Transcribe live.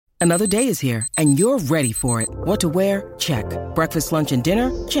Another day is here, and you're ready for it. What to wear? Check. Breakfast, lunch, and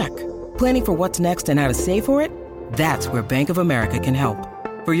dinner? Check. Planning for what's next and how to save for it? That's where Bank of America can help.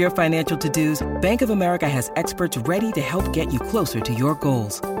 For your financial to-dos, Bank of America has experts ready to help get you closer to your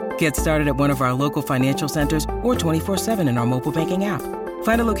goals. Get started at one of our local financial centers or 24/7 in our mobile banking app.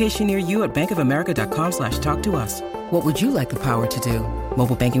 Find a location near you at bankofamerica.com/talktous. What would you like the power to do?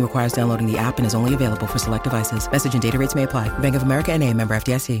 Mobile banking requires downloading the app and is only available for select devices. Message and data rates may apply. Bank of America N.A., member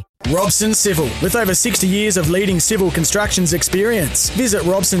FDIC. Robson Civil, with over 60 years of leading civil constructions experience. Visit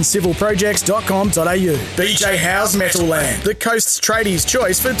robsoncivilprojects.com.au. BJ Howes Metalland, the coast's tradies'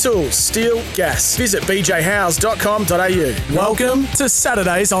 choice for tools, steel, gas. Visit bjhowes.com.au. Welcome to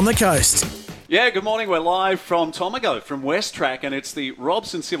Saturdays on the Coast. Yeah, good morning. We're live from Tomago, from West Track, and it's the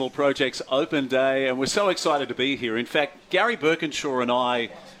Robson Civil Projects Open Day, and we're so excited to be here. In fact, Gary Birkinshaw and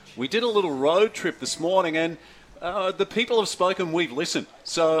I, we did a little road trip this morning, and the people have spoken, we've listened.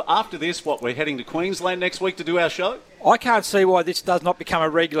 So after this, we're heading to Queensland next week to do our show? I can't see why this does not become a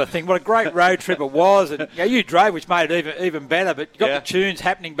regular thing. What a great road trip it was. And you drove, which made it even better, but you got the tunes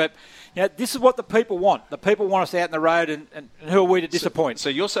happening. But this is what the people want. The people want us out in the road, and who are we to disappoint? So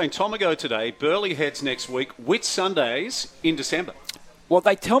you're saying Tomago today, Burleigh Heads next week, Whitsundays in December? Well,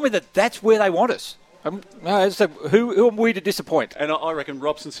 they tell me that's where they want us. So who are we to disappoint? And I reckon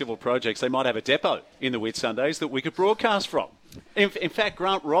Robson Civil Projects, they might have a depot in the Whitsundays that we could broadcast from. In fact,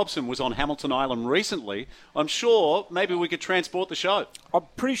 Grant Robson was on Hamilton Island recently. I'm sure maybe we could transport the show. I'm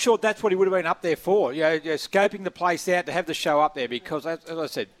pretty sure that's what he would have been up there for, scoping the place out to have the show up there because, as I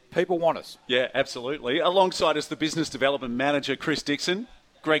said, people want us. Yeah, absolutely. Alongside us, the Business Development Manager, Chris Dixon.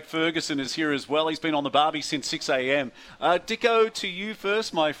 Greg Ferguson is here as well. He's been on the barbie since 6 a.m. Dicko, to you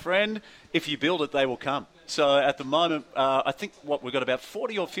first, my friend. If you build it, they will come. So at the moment, I think, we've got about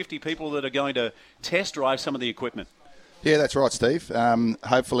 40 or 50 people that are going to test drive some of the equipment. Yeah, that's right, Steve.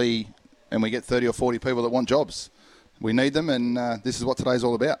 Hopefully, and we get 30 or 40 people that want jobs. We need them, and this is what today's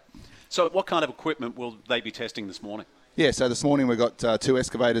all about. So what kind of equipment will they be testing this morning? Yeah, so this morning we've got 2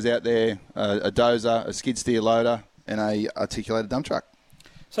 excavators out there, a dozer, a skid steer loader, and a articulated dump truck.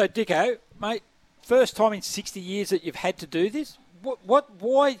 So, Dicko, mate, first time in 60 years that you've had to do this?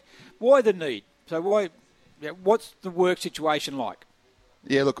 Why the need? So what's the work situation like?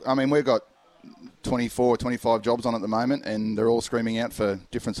 Yeah, look, I mean, we've got 24, 25 jobs on at the moment, and they're all screaming out for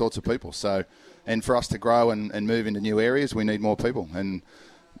different sorts of people. So, and for us to grow and move into new areas, we need more people, and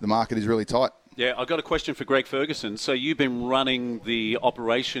the market is really tight. Yeah, I've got a question for Greg Ferguson. So you've been running the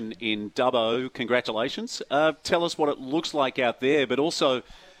operation in Dubbo. Congratulations. Tell us what it looks like out there, but also,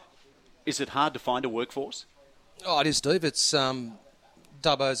 is it hard to find a workforce? Oh, it is, Steve. It's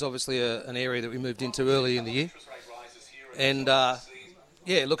Dubbo is obviously an area that we moved into early in the year. And,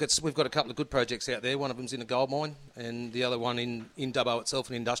 look, we've got a couple of good projects out there. One of them's in a gold mine and the other one in Dubbo itself,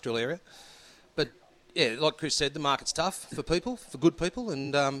 an industrial area. But, yeah, like Chris said, the market's tough for people, for good people,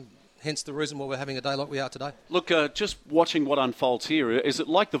 and hence the reason why we're having a day like we are today. Look, just watching what unfolds here, is it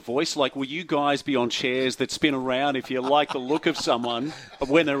like The Voice? Like, will you guys be on chairs that spin around if you like the look of someone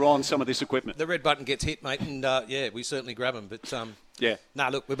when they're on some of this equipment? The red button gets hit, mate, and, we certainly grab them. But,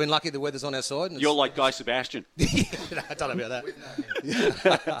 look, we've been lucky the weather's on our side. And you're like Guy Sebastian. I don't know about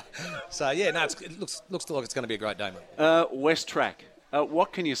that. So, it looks like it's going to be a great day, mate. West Track.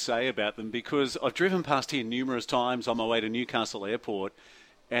 What can you say about them? Because I've driven past here numerous times on my way to Newcastle Airport,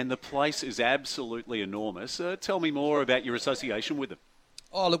 and the place is absolutely enormous. Tell me more about your association with them.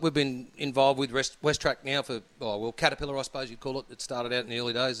 Oh, look, we've been involved with West Track now for, Caterpillar, I suppose you'd call it. It started out in the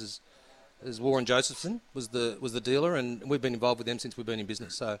early days as Warren Josephson was the dealer, and we've been involved with them since we've been in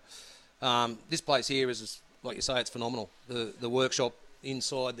business. So this place here is, like you say, it's phenomenal. The workshop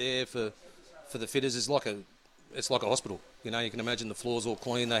inside there for the fitters is like a hospital. You can imagine the floors all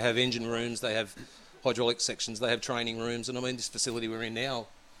clean. They have engine rooms. They have hydraulic sections. They have training rooms. And, I mean, this facility we're in now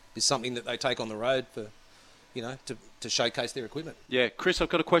is something that they take on the road for, to showcase their equipment. Yeah, Chris, I've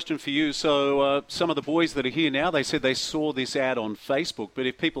got a question for you. So some of the boys that are here now, they said they saw this ad on Facebook, but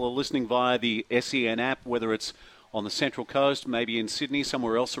if people are listening via the SEN app, whether it's on the Central Coast, maybe in Sydney,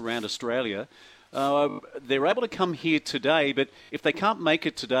 somewhere else around Australia, they're able to come here today, but if they can't make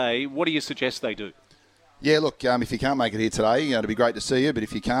it today, what do you suggest they do? Yeah, look, if you can't make it here today, it'd be great to see you, but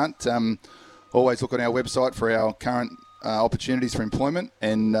if you can't, always look on our website for our current opportunities for employment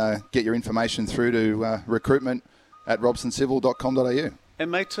and get your information through to recruitment@robsoncivil.com.au.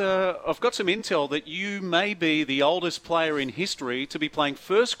 And, mate, I've got some intel that you may be the oldest player in history to be playing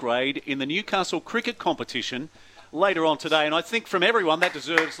first grade in the Newcastle cricket competition later on today. And I think from everyone that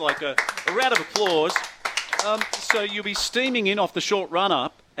deserves like a round of applause. So you'll be steaming in off the short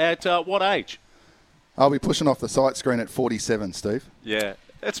run-up at what age? I'll be pushing off the sight screen at 47, Steve. Yeah.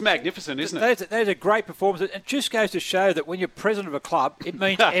 That's magnificent, isn't it? That's a great performance. It just goes to show that when you're president of a club, it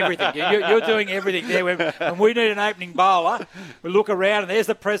means everything. You're doing everything there. When we need an opening bowler, we look around and there's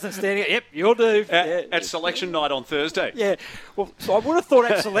the president standing. Yep, you'll do. At selection night on Thursday. Yeah. Well, so I would have thought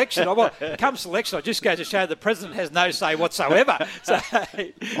at selection. Come selection, I just goes to show the president has no say whatsoever. So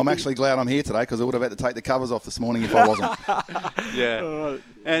I'm actually glad I'm here today because I would have had to take the covers off this morning if I wasn't. Yeah.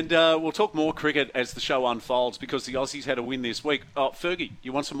 And we'll talk more cricket as the show unfolds because the Aussies had a win this week. Oh, Fergie,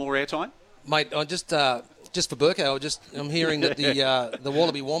 you want some more airtime? Mate, I just for Burko, I'm hearing that the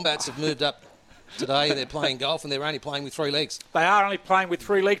Wallaby Wombats have moved up today. They're playing golf and they're only playing with 3 legs. They are only playing with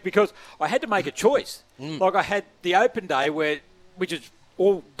 3 legs because I had to make a choice. Like I had the open day which is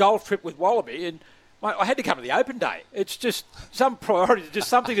all golf trip with Wallaby, and I had to come to the open day. It's just some priority, just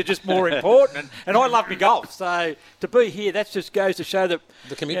something that's just more important. And I love my golf. So to be here, that just goes to show that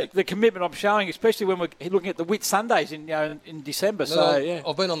the commitment. The commitment I'm showing, especially when we're looking at the Whit Sundays in December.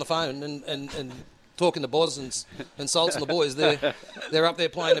 I've been on the phone and talking to Boz and Salts and the boys. They're up there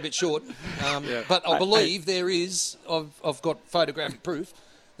playing a bit short. But I believe there is, I've got photographic proof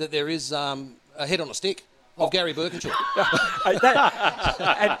that there is a head on a stick of Gary Birkinshaw.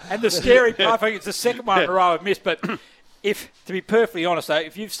 and the scary part, I think it's the second one in a row I've missed, but to be perfectly honest, though,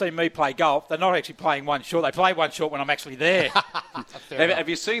 if you've seen me play golf, they're not actually playing one short. They play one short when I'm actually there. Have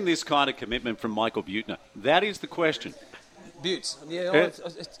you seen this kind of commitment from Michael Butner? That is the question. Butts. Yeah,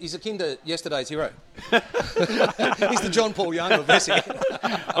 he's akin to yesterday's hero. He's the John Paul Young of Vesey.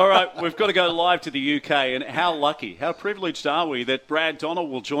 All right, we've got to go live to the UK, and how lucky, how privileged are we that Brad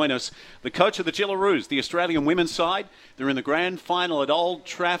Donald will join us, the coach of the Gillaroos, the Australian women's side. They're in the grand final at Old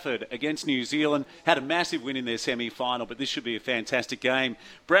Trafford against New Zealand. Had a massive win in their semi-final, but this should be a fantastic game.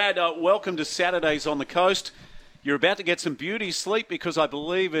 Brad, welcome to Saturdays on the Coast. You're about to get some beauty sleep because I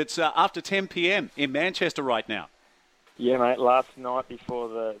believe it's after 10 p.m. in Manchester right now. Yeah, mate, last night before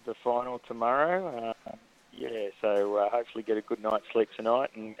the final tomorrow. So hopefully get a good night's sleep tonight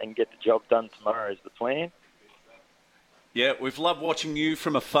and get the job done tomorrow is the plan. Yeah, we've loved watching you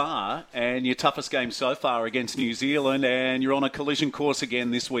from afar, and your toughest game so far against New Zealand, and you're on a collision course again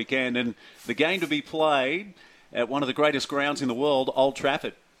this weekend, and the game to be played at one of the greatest grounds in the world, Old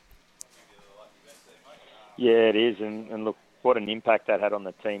Trafford. Yeah, it is, and look, what an impact that had on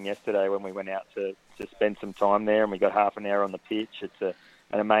the team yesterday when we went out to spend some time there and we got half an hour on the pitch. It's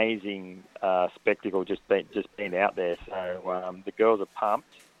an amazing spectacle just being out there. So the girls are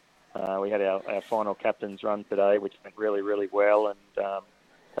pumped. We had our final captain's run today, which went really, really well, and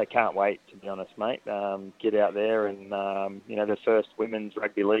they can't wait, to be honest, mate. Get out there and, the first women's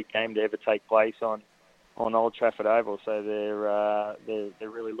rugby league game to ever take place on Old Trafford Oval. So they're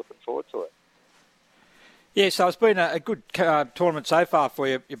really looking forward to it. Yeah, so it's been a good tournament so far for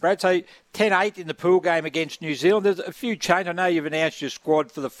you, Brad. So 10-8 in the pool game against New Zealand. There's a few changes. I know you've announced your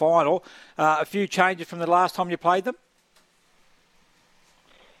squad for the final. A few changes from the last time you played them?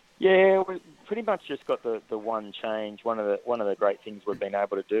 Yeah, we pretty much just got the one change. One of the great things we've been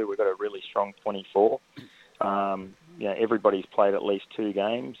able to do, we've got a really strong 24. Everybody's played at least 2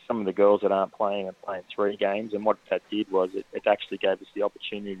 games. Some of the girls that aren't playing are playing 3 games. And what that did was it actually gave us the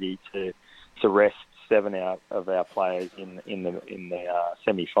opportunity to rest 7 of our players in the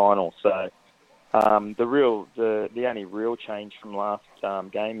semi-final. So the only real change from last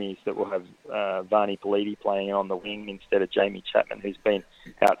game is that we'll have Varney Politi playing on the wing instead of Jamie Chapman, who's been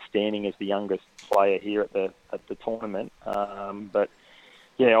outstanding as the youngest player here at the tournament. But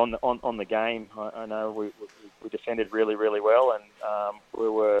yeah, on the game, I know we defended really, really well, and we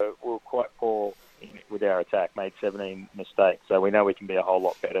were quite poor with our attack. Made 17 mistakes, so we know we can be a whole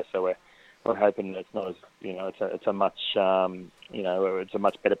lot better. So we're hoping it's not as it's a much it's a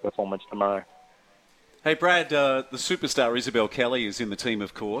much better performance tomorrow. Hey Brad, the superstar Isabel Kelly is in the team,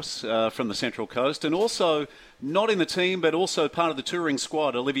 of course, from the Central Coast, and also not in the team, but also part of the touring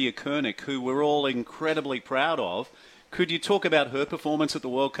squad, Olivia Kernick, who we're all incredibly proud of. Could you talk about her performance at the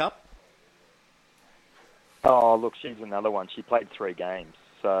World Cup? Oh, look, she's another one. She played 3 games,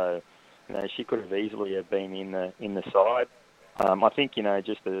 so she could have easily have been in the side. I think,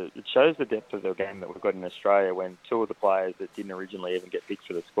 it shows the depth of the game that we've got in Australia when 2 of the players that didn't originally even get picked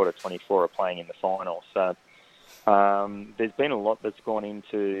for the squad of 24 are playing in the final. So there's been a lot that's gone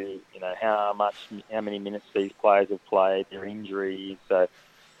into, how many minutes these players have played, their injuries. So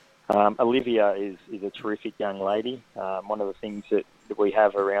Olivia is a terrific young lady. One of the things that we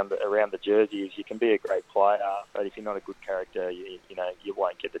have around the jersey is you can be a great player, but if you're not a good character, you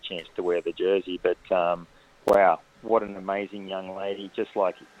won't get the chance to wear the jersey. But wow. What an amazing young lady, just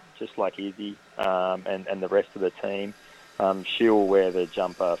like Izzy and the rest of the team. She'll wear the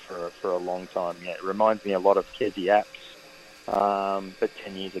jumper for a long time. Yeah, it reminds me a lot of Kezzy Apps but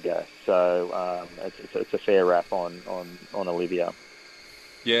 10 years ago. So it's a fair rap on Olivia.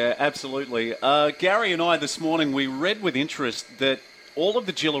 Yeah, absolutely. Gary and I this morning, we read with interest that all of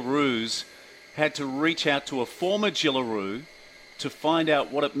the Gillaroos had to reach out to a former Gillaroo to find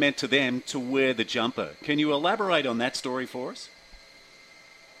out what it meant to them to wear the jumper. Can you elaborate on that story for us?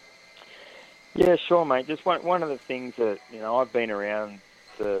 Yeah, sure, mate. Just one of the things that, I've been around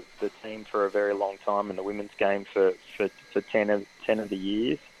the team for a very long time in the women's game for 10 of the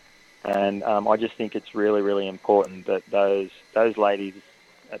years. And I just think it's really, really important that those ladies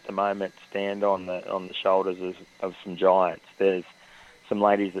at the moment stand on the shoulders of some giants. There's some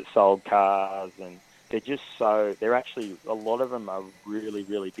ladies that sold cars, and they're actually, a lot of them are really,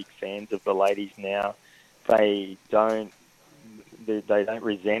 really big fans of the ladies now. They don't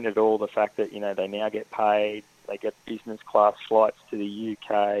resent at all the fact that, they now get paid, they get business class flights to the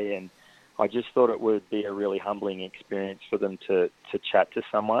UK, and I just thought it would be a really humbling experience for them to chat to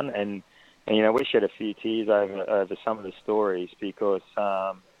someone. And we shed a few tears over some of the stories because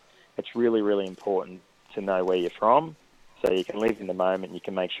it's really, really important to know where you're from so you can live in the moment and you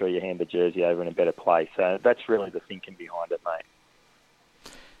can make sure you hand the jersey over in a better place. So that's really the thinking behind it, mate.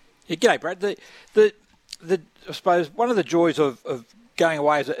 Yeah, g'day, Brad. I suppose one of the joys of going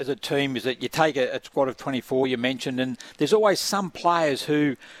away as a team is that you take a squad of 24, you mentioned, and there's always some players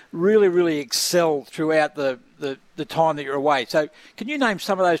who really, really excel throughout the time that you're away. So can you name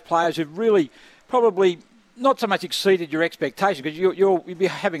some of those players who've really probably not so much exceeded your expectations, because you'll be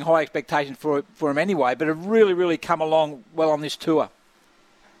having high expectations for them anyway, but have really, really come along well on this tour?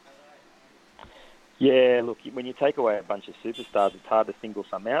 Yeah, look, when you take away a bunch of superstars, it's hard to single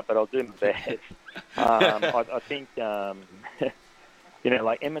some out, but I'll do my best. I think,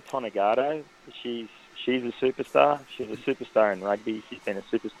 like Emma Tonegado, she's a superstar. She's a superstar in rugby. She's been a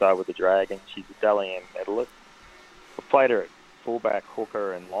superstar with the Dragons. She's a Dally M medalist. I've played her at fullback,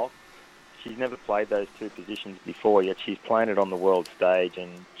 hooker and lock. She's never played those two positions before, yet she's playing it on the world stage,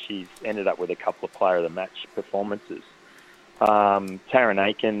 and she's ended up with a couple of player of the match performances. Taryn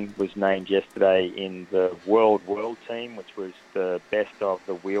Aiken was named yesterday in the world team, which was the best of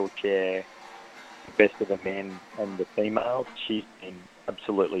the wheelchair, the best of the men and the females. She's been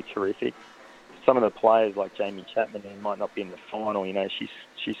absolutely terrific. Some of the players like Jamie Chapman, who might not be in the final,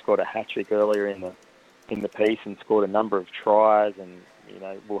 she scored a hat-trick earlier in the piece and scored a number of tries, and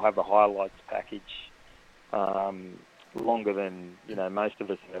we'll have a highlights package longer than most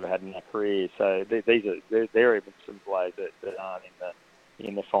of us have ever had in our career. So they're even some players that aren't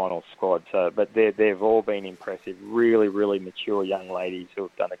in the final squad. So, but they've all been impressive, really, really mature young ladies who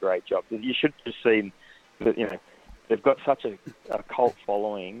have done a great job. You should just see that they've got such a cult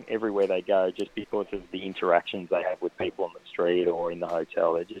following everywhere they go, just because of the interactions they have with people on the street or in the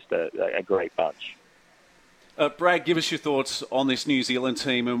hotel. They're just a great bunch. Brad, give us your thoughts on this New Zealand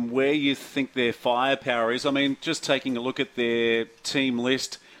team and where you think their firepower is. I mean, just taking a look at their team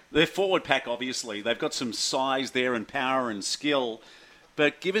list, their forward pack, obviously, they've got some size there and power and skill.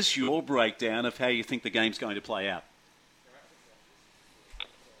 But give us your breakdown of how you think the game's going to play out.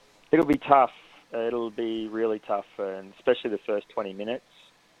 It'll be tough. It'll be really tough, and especially the first 20 minutes.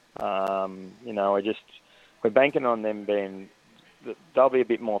 We're banking on them they'll be a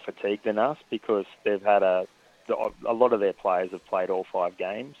bit more fatigued than us because they've had a lot of their players have played all 5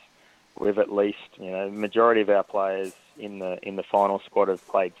 games. We've at least, the majority of our players in the final squad have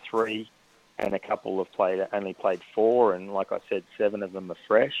played 3, and a couple have only played 4, and like I said, 7 of them are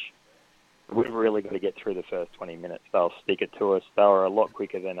fresh. We've really got to get through the first 20 minutes. They'll stick it to us. They were a lot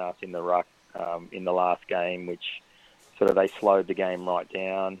quicker than us in the ruck in the last game, which sort of they slowed the game right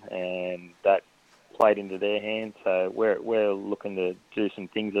down, and that played into their hands. So we're looking to do some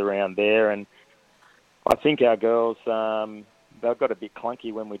things around there, and I think our girls they got a bit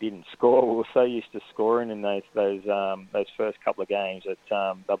clunky when we didn't score. We were so used to scoring in those first couple of games that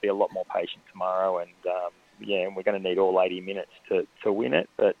they'll be a lot more patient tomorrow, and we're going to need all 80 minutes to win it.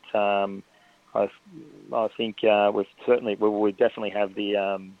 But I think we definitely have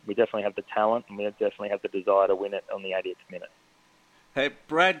the talent, and we definitely have the desire to win it on the 80th minute. Hey,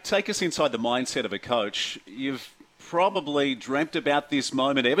 Brad, take us inside the mindset of a coach. You've probably dreamt about this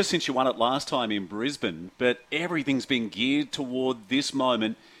moment ever since you won it last time in Brisbane, but everything's been geared toward this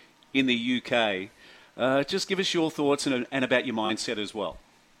moment in the UK. Just give us your thoughts and about your mindset as well.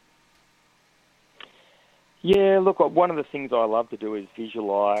 Yeah, look, one of the things I love to do is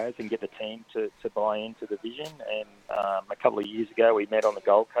visualise and get the team to buy into the vision. And a couple of years ago, we met on the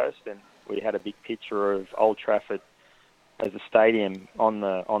Gold Coast, and we had a big picture of Old Trafford as a stadium on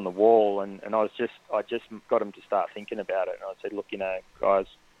the wall, and I just got them to start thinking about it. And I said, look, guys,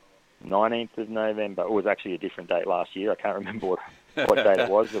 19th of November. It was actually a different date last year. I can't remember what date it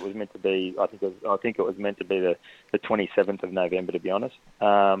was. It was meant to be. I think it was meant to be the 27th of November, to be honest,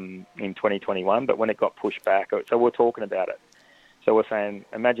 in 2021. But when it got pushed back, so we're talking about it. So we're saying,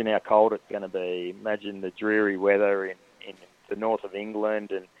 imagine how cold it's going to be. Imagine the dreary weather in the north of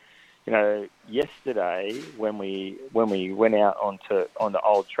England. And you know, yesterday when we went out onto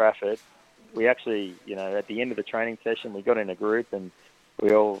Old Trafford, we actually, you know, at the end of the training session, we got in a group and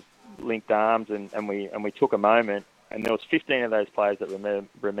we all linked arms and we took a moment. And there was 15 of those players that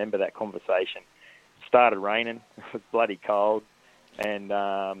remember that conversation. It started raining. It was bloody cold, and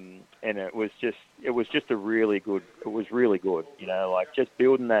it was just a really good. It was really good. You know, like just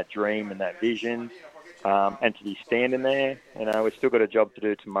building that dream and that vision, and to be standing there. You know, we've still got a job to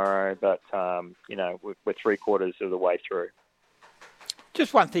do tomorrow, but you know, we're 3/4 of the way through.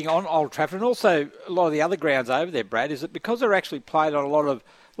 Just one thing on Old Trafford, and also a lot of the other grounds over there, Brad, is that because they're actually played on a lot of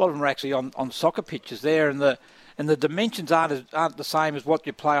them are actually on soccer pitches there, and the dimensions aren't the same as what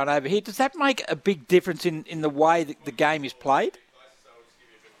you play on over here. Does that make a big difference in the way that the game is played?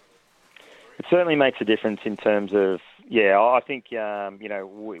 It certainly makes a difference in terms of, yeah, I think you know,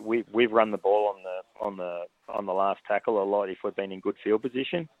 we've run the ball on the last tackle a lot if we've been in good field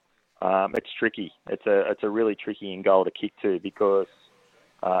position. It's tricky. It's a really tricky in goal to kick to because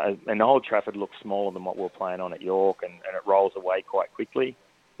and Old Trafford looks smaller than what we're playing on at York, and it rolls away quite quickly.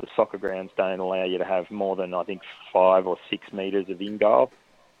 The soccer grounds don't allow you to have more than, I think, 5 or 6 metres of in-goal.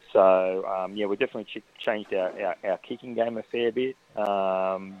 So, yeah, we definitely changed our kicking game a fair bit.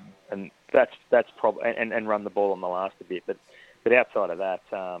 And that's probably... And run the ball on the last a bit. But outside of that,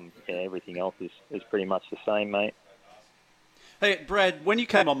 yeah, everything else is pretty much the same, mate. Hey, Brad, when you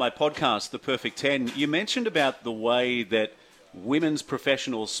came on my podcast, The Perfect 10, you mentioned about the way that women's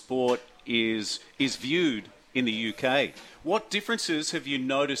professional sport is viewed in the UK. What differences have you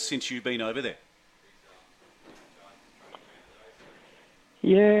noticed since you've been over there?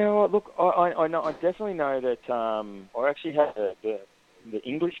 Yeah, well, look, I know. I definitely know that. I actually had the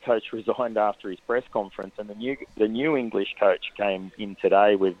English coach resigned after his press conference, and the new English coach came in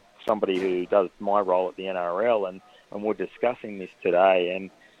today with somebody who does my role at the NRL, and we're discussing this today.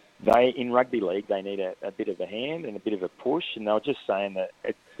 And they, in rugby league, they need a bit of a hand and a bit of a push, and they were just saying that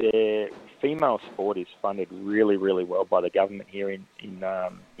their female sport is funded really, really well by the government here in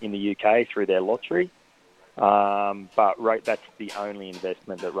the UK through their lottery. But that's the only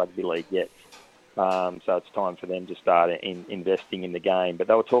investment that rugby league gets. So it's time for them to start investing in the game. But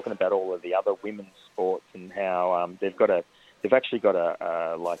they were talking about all of the other women's sports and how they've actually got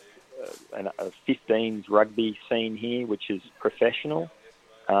a 15s rugby scene here, which is professional.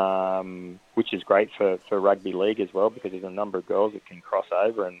 Which is great for rugby league as well, because there's a number of girls that can cross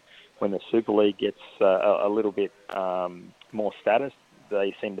over, and when the Super League gets a little bit more status,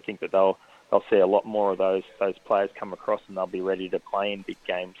 they seem to think that they'll see a lot more of those players come across, and they'll be ready to play in big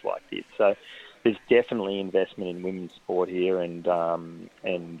games like this. So there's definitely investment in women's sport here, and you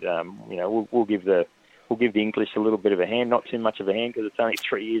know, we'll give the English a little bit of a hand, not too much of a hand, because it's only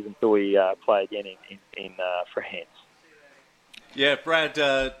 3 years until we play again in France. Yeah, Brad,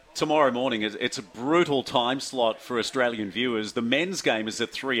 tomorrow morning, it's a brutal time slot for Australian viewers. The men's game is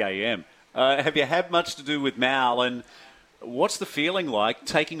at 3 a.m. Have you had much to do with Mal, and what's the feeling like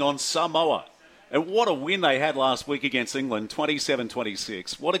taking on Samoa? And what a win they had last week against England,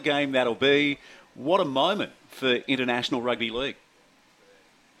 27-26. What a game that'll be. What a moment for International Rugby League.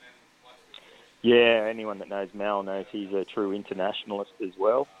 Yeah, anyone that knows Mal knows he's a true internationalist as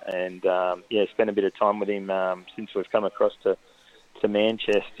well. And, yeah, spent a bit of time with him since we've come across to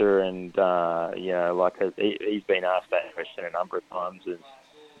Manchester, and you know, like he's been asked that question a number of times,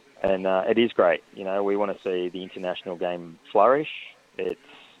 and it is great. You know, we want to see the international game flourish. It's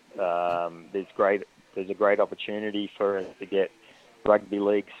there's a great opportunity for us to get rugby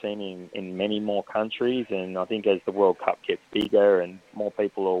league seen in many more countries, and I think as the World Cup gets bigger and more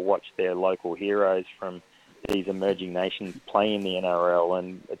people will watch their local heroes from these emerging nations play in the NRL,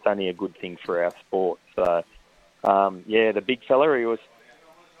 and it's only a good thing for our sport. So. Yeah, the big fella. He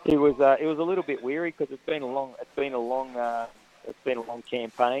was a little bit weary because it's been a long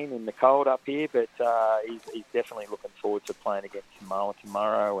campaign in the cold up here. But he's definitely looking forward to playing against Samoa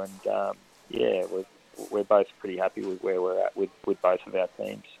tomorrow. And yeah, we're both pretty happy with where we're at with both of our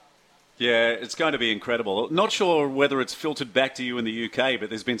teams. Yeah, it's going to be incredible. Not sure whether it's filtered back to you in the UK, but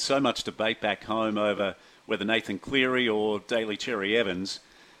there's been so much debate back home over whether Nathan Cleary or Daly Cherry Evans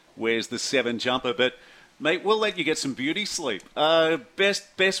wears the 7 jumper, but. Mate, we'll let you get some beauty sleep.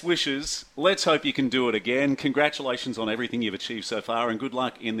 Best wishes. Let's hope you can do it again. Congratulations on everything you've achieved so far, and good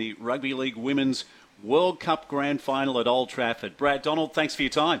luck in the Rugby League Women's World Cup Grand Final at Old Trafford. Brad Donald, thanks for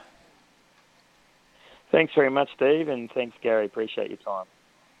your time. Thanks very much, Steve, and thanks, Gary. Appreciate your time.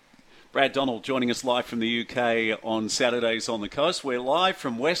 Brad Donald joining us live from the UK on Saturdays on the Coast. We're live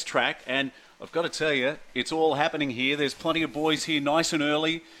from West Track, and I've got to tell you, it's all happening here. There's plenty of boys here nice and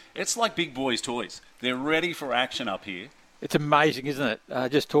early. It's like big boys' toys. They're ready for action up here. It's amazing, isn't it?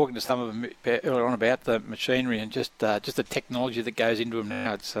 Just talking to some of them earlier on about the machinery and just the technology that goes into them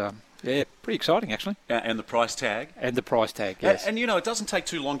now. It's pretty exciting, actually. And the price tag. And the price tag, yes. And, it doesn't take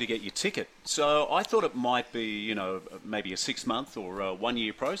too long to get your ticket. So I thought it might be, maybe a 6-month or a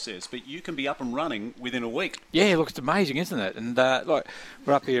 1-year process, but you can be up and running within a week. Yeah, look, it's amazing, isn't it? And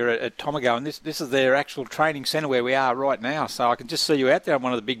we're up here at Tomago, and this is their actual training centre where we are right now. So I can just see you out there on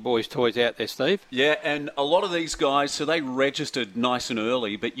one of the big boys' toys out there, Steve. Yeah, and a lot of these guys, so they registered nice and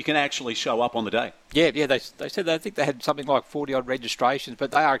early, but you can actually show up on the day. Yeah, they said I think they had something like 40-odd registrations,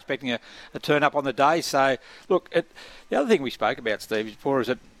 but they are expecting a turn up on the day. So, look, the other thing we spoke about, Steve, before is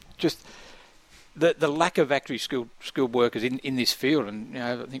that just the lack of factory skilled workers in this field. And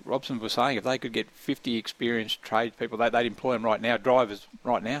I think Robson was saying if they could get 50 experienced tradespeople, they'd employ them right now, drivers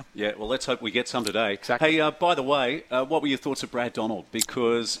right now. Yeah, well, let's hope we get some today. Exactly. Hey, by the way, what were your thoughts of Brad Donald?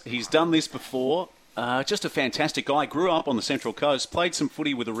 Because he's done this before. Just a fantastic guy. Grew up on the Central Coast, played some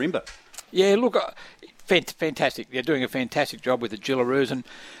footy with Arimba. Yeah, look, fantastic. They're doing a fantastic job with the Gillaroos. And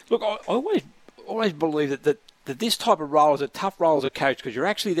look, I always believe that this type of role is a tough role as a coach because you're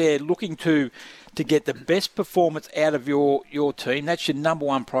actually there looking to get the best performance out of your team. That's your number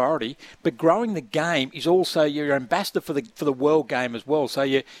one priority. But growing the game is also your ambassador for the world game as well. So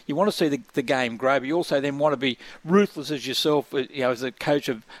you want to see the game grow, but you also then want to be ruthless as yourself, as a coach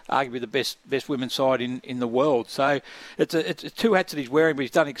of arguably the best women's side in the world. So it's two hats that he's wearing, but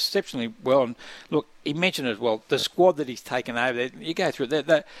he's done exceptionally well. And look, he mentioned as well the squad that he's taken over there. You go through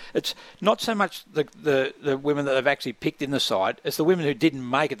it. It's not so much the women that they've actually picked in the side; it's the women who didn't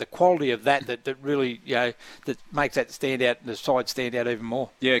make it. The quality of that really that makes that stand out. The side stand out even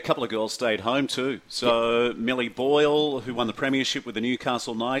more. Yeah, a couple of girls stayed home too. So Millie Boyle, who won the premiership with the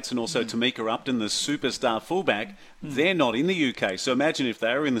Newcastle Knights, and also Tamika Upton, the superstar fullback. They're not in the UK. So imagine if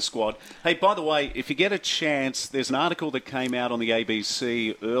they were in the squad. Hey, by the way, if you get a chance, there's an article that came out on the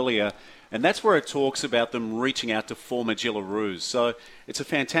ABC earlier. And that's where it talks about them reaching out to former Gillaroos. So it's a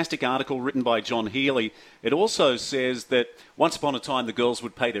fantastic article written by John Healy. It also says that once upon a time the girls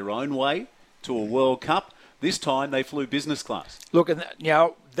would pay their own way to a World Cup. This time they flew business class. Look, and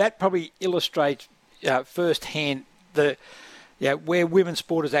that probably illustrates firsthand where women's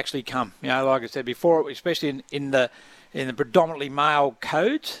sport has actually come. Like I said before, especially in the predominantly male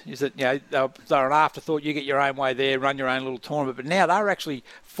codes, is that they're an afterthought. You get your own way there, run your own little tournament. But now they're actually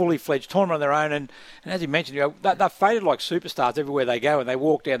fully fledged tournament on their own. And as you mentioned, they're faded like superstars everywhere they go, and they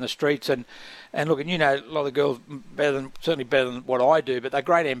walk down the streets and look. And a lot of the girls certainly better than what I do, but they're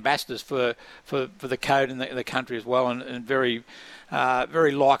great ambassadors for the code and the country as well, and very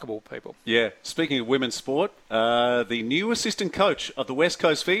very likeable people. Yeah. Speaking of women's sport, the new assistant coach of the West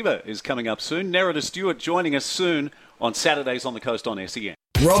Coast Fever is coming up soon. Nerida Stewart joining us soon on Saturdays on the Coast on SEN.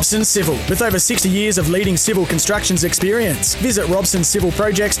 Robson Civil, with over 60 years of leading civil constructions experience. Visit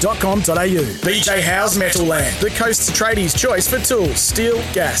robsoncivilprojects.com.au. BJ Howes Metal Land, the coast's tradies' choice for tools, steel,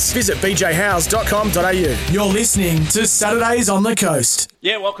 gas. Visit bjhowes.com.au. You're listening to Saturdays on the Coast.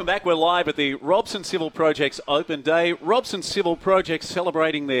 Yeah, welcome back. We're live at the Robson Civil Projects Open Day. Robson Civil Projects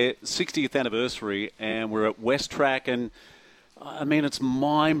celebrating their 60th anniversary, and we're at West Track, and I mean, it's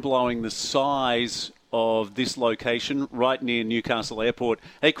mind-blowing the size of this location right near Newcastle Airport.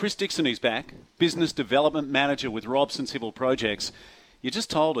 Hey, Chris Dixon is back, Business Development Manager with Robson Civil Projects. You just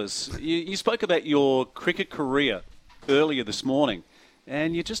told us, you spoke about your cricket career earlier this morning,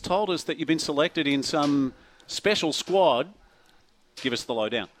 and you just told us that you've been selected in some special squad. Give us the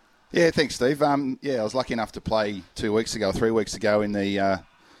lowdown. Yeah, thanks, Steve. I was lucky enough to play 3 weeks ago in the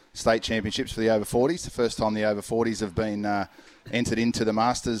state championships for the over 40s. The first time the over 40s have been entered into the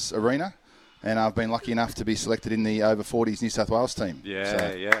Masters arena. And I've been lucky enough to be selected in the over 40s New South Wales team.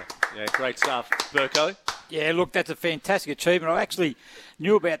 Yeah, great stuff. Burko? Yeah, look, that's a fantastic achievement. I actually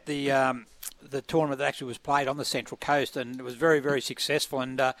knew about the tournament that actually was played on the Central Coast, and it was very, very successful.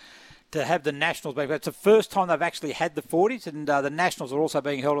 And to have the Nationals, it's the first time they've actually had the 40s, and the Nationals are also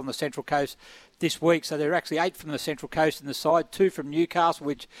being held on the Central Coast this week. So there are actually 8 from the Central Coast in the side, 2 from Newcastle,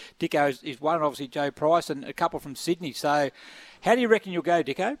 which Dicko is one, obviously Joe Price, and a couple from Sydney. So how do you reckon you'll go,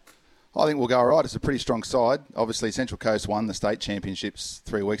 Dicko? I think we'll go all right. It's a pretty strong side. Obviously, Central Coast won the state championships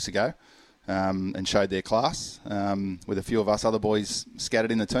 3 weeks ago and showed their class. With a few of us other boys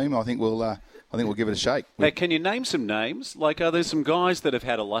scattered in the team, I think we'll give it a shake. Hey, can you name some names? Like, are there some guys that have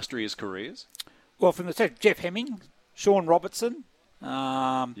had illustrious careers? Well, from the Jeff Hemming, Sean Robertson,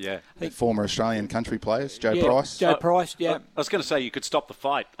 I think Former Australian country players, Joe Price. Joe Price, yeah. I was going to say you could stop the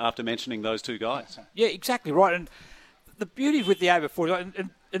fight after mentioning those two guys. Yeah, exactly right. And the beauty with the over 40s,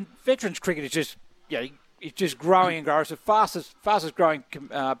 and veterans cricket is just, it's just growing and growing. It's the fastest growing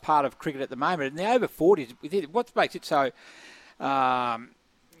part of cricket at the moment. And the over 40s, what makes it so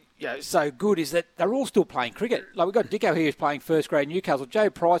so good is that they're all still playing cricket. Like we've got Dicko here who's playing first grade Newcastle. Joe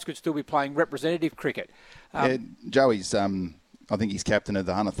Price could still be playing representative cricket. Joey's, I think he's captain of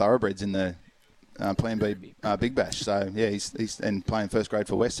the Hunter Thoroughbreds in the Plan B Big Bash. So, he's and playing first grade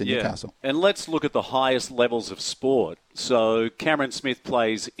for Western Newcastle. And let's look at the highest levels of sport. So Cameron Smith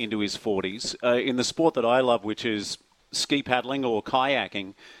plays into his 40s. In the sport that I love, which is ski paddling or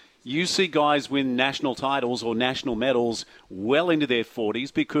kayaking, you see guys win national titles or national medals well into their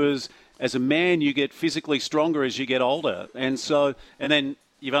 40s because as a man you get physically stronger as you get older. And then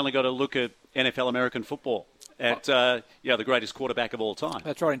you've only got to look at NFL American football at the greatest quarterback of all time.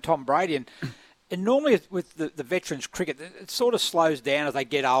 That's right, in Tom Brady. And normally with the veterans cricket, it sort of slows down as they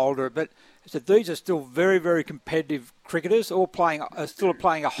get older. But so these are still very, very competitive cricketers, all still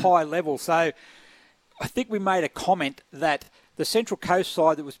playing a high level. So I think we made a comment that the Central Coast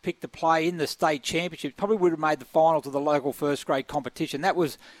side that was picked to play in the state championship probably would have made the finals of the local first grade competition. That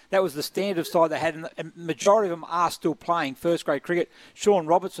was the standard side they had, and the majority of them are still playing first grade cricket. Sean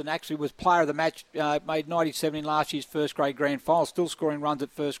Robertson actually was player of the match, made 97 in last year's first grade grand final, still scoring runs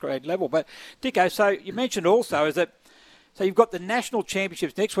at first grade level. But Dicko, so you mentioned also is that so you've got the national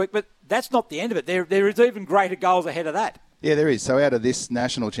championships next week, but that's not the end of it. There is even greater goals ahead of that. Yeah, there is. So out of this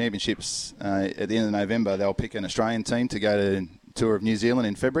national championships at the end of November, they'll pick an Australian team to go to tour of New Zealand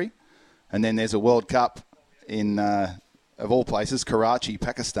in February. And then there's a World Cup in, of all places, Karachi,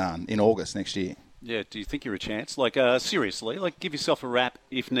 Pakistan in August next year. Yeah, do you think you're a chance? Seriously, give yourself a rap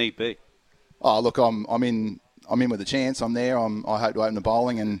if need be. Oh, look, I'm in with a chance. I'm there. I hope to open the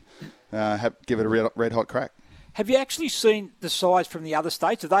bowling and give it a red hot crack. Have you actually seen the sides from the other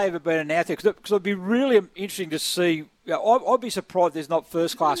states? Have they ever been announced there? Because it'd be really interesting to see. I'd be surprised there's not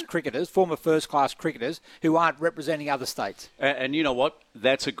former first-class cricketers who aren't representing other states. And you know what?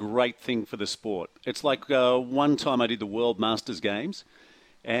 That's a great thing for the sport. It's like one time I did the World Masters Games,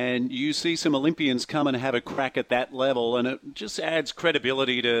 and you see some Olympians come and have a crack at that level, and it just adds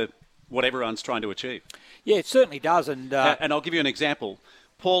credibility to what everyone's trying to achieve. Yeah, it certainly does. And I'll give you an example.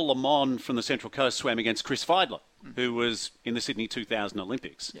 Paul Lamond from the Central Coast swam against Chris Fiedler, who was in the Sydney 2000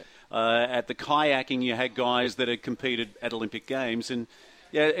 Olympics. Yep. At the kayaking, you had guys that had competed at Olympic Games. And,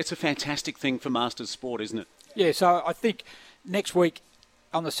 it's a fantastic thing for Masters sport, isn't it? Yeah, so I think next week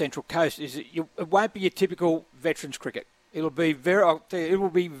on the Central Coast, it won't be your typical veterans cricket. It will be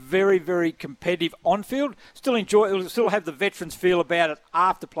very, very competitive on field. It'll still have the veterans feel about it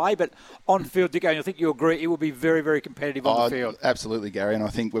after play, but on field, Dicko, I think you agree, it will be very, very competitive on the field. Absolutely, Gary, and I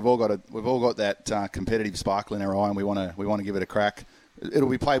think we've all got that competitive sparkle in our eye, and we want to give it a crack. It'll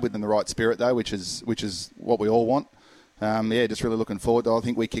be played within the right spirit though, which is what we all want. Just really looking forward to it. I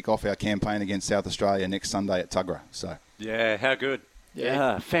think we kick off our campaign against South Australia next Sunday at Tuggerah. So yeah, how good.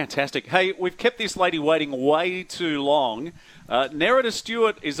 Yeah, fantastic. Hey, we've kept this lady waiting way too long. Nerida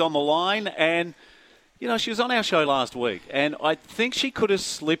Stewart is on the line, and, she was on our show last week, and I think she could have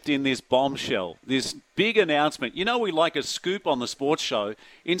slipped in this bombshell, this big announcement. We like a scoop on the sports show.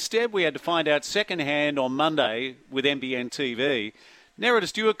 Instead, we had to find out secondhand on Monday with NBN TV. Nerida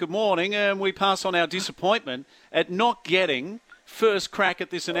Stewart, good morning, and we pass on our disappointment at not getting first crack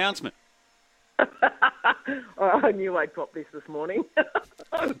at this announcement. I knew I'd pop this morning.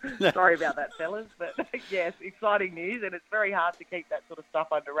 Sorry about that, fellas. But yes, exciting news, and it's very hard to keep that sort of stuff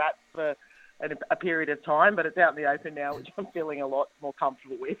under wraps for a period of time, but it's out in the open now, which I'm feeling a lot more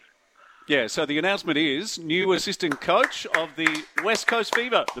comfortable with. Yeah, so the announcement is new assistant coach of the West Coast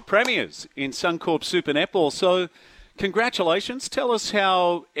Fever, the Premiers, in Suncorp Super Netball. So congratulations. Tell us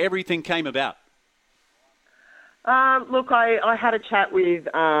how everything came about. Look, I had a chat with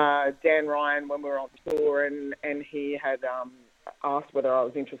Dan Ryan when we were on tour, and he had asked whether I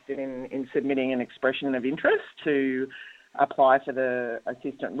was interested in submitting an expression of interest to apply for the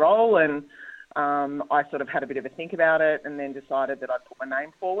assistant role, and I sort of had a bit of a think about it and then decided that I'd put my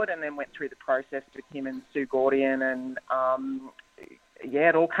name forward, and then went through the process with him and Sue Gordian, and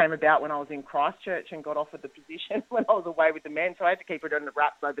it all came about when I was in Christchurch and got offered the position when I was away with the men, so I had to keep it under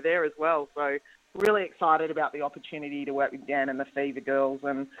wraps over there as well. So really excited about the opportunity to work with Dan and the Fever girls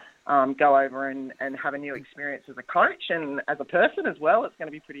and go over and have a new experience as a coach and as a person as well. It's going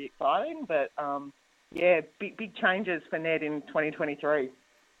to be pretty exciting. But, big changes for Ned in 2023.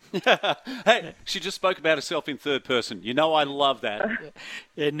 Hey, she just spoke about herself in third person. You know I love that.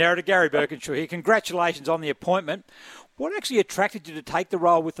 Nerida, Gary Birkinshaw here. Congratulations on the appointment. What actually attracted you to take the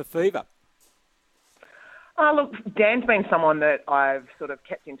role with the Fever? Look, Dan's been someone that I've sort of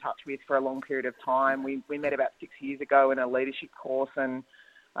kept in touch with for a long period of time. We met about 6 years ago in a leadership course, and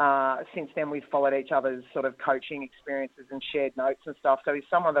since then we've followed each other's sort of coaching experiences and shared notes and stuff. So he's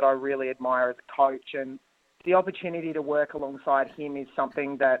someone that I really admire as a coach, and the opportunity to work alongside him is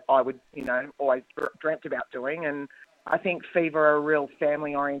something that I would, always dreamt about doing. And I think Fever are a real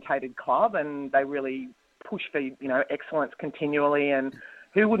family-orientated club, and they really push for, excellence continually. And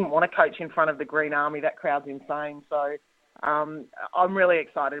who wouldn't want to coach in front of the Green Army? That crowd's insane. So I'm really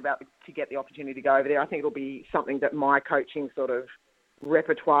excited to get the opportunity to go over there. I think it'll be something that my coaching sort of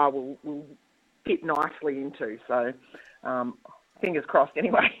repertoire will fit nicely into. So fingers crossed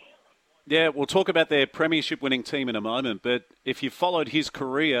anyway. Yeah, we'll talk about their premiership-winning team in a moment, but if you followed his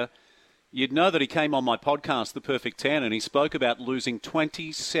career, you'd know that he came on my podcast, The Perfect 10, and he spoke about losing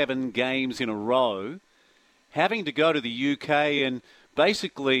 27 games in a row, having to go to the UK and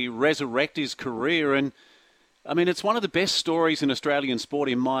basically resurrect his career. And, I mean, it's one of the best stories in Australian sport,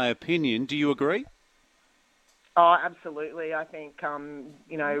 in my opinion. Do you agree? Oh, absolutely. I think,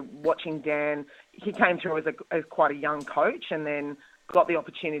 watching Dan, he came through as quite a young coach and then got the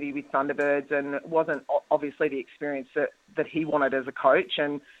opportunity with Thunderbirds, and it wasn't obviously the experience that he wanted as a coach,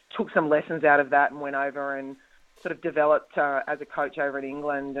 and took some lessons out of that and went over and sort of developed as a coach over in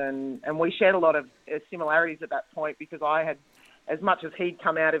England. And we shared a lot of similarities at that point, because I had, as much as he'd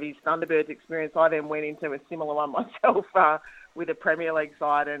come out of his Thunderbirds experience, I then went into a similar one myself with a Premier League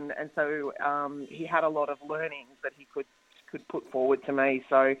side. And so he had a lot of learnings that he could put forward to me.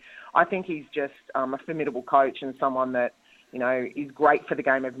 So I think he's just a formidable coach, and someone that, is great for the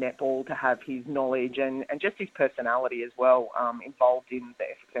game of netball to have his knowledge and just his personality as well involved in the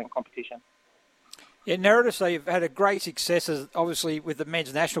FFN competition. Yeah, Nerida, so you've had a great success, obviously, with the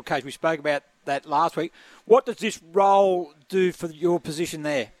men's national coach. We spoke about that last week. What does this role do for your position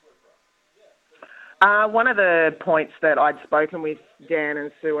there? One of the points that I'd spoken with Dan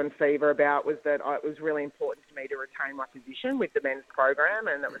and Sue and Fever about was that it was really important for me to retain my position with the men's program,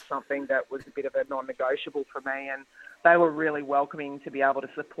 and that was something that was a bit of a non-negotiable for me, and they were really welcoming to be able to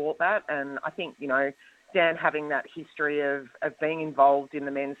support that. And I think, Dan having that history of being involved in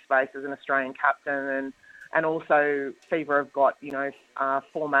the men's space as an Australian captain, and also Fever have got,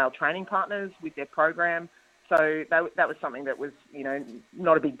 4 male training partners with their program. So that was something that was,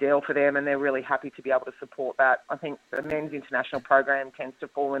 not a big deal for them, and they're really happy to be able to support that. I think the men's international program tends to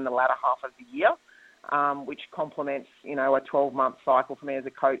fall in the latter half of the year, which complements, a 12-month cycle for me as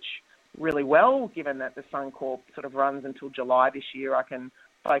a coach really well. Given that the Suncorp sort of runs until July this year, I can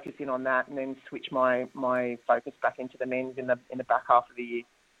focus in on that and then switch my focus back into the men's in the back half of the year.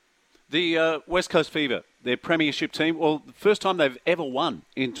 The West Coast Fever, their premiership team, well, the first time they've ever won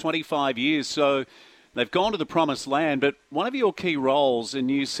in 25 years, so they've gone to the promised land. But one of your key roles, and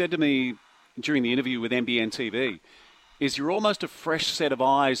you said to me during the interview with NBN TV, is you're almost a fresh set of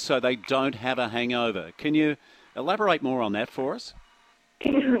eyes so they don't have a hangover. Can you elaborate more on that for us?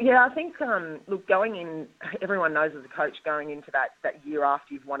 Yeah, I think, look, going in, everyone knows as a coach, going into that year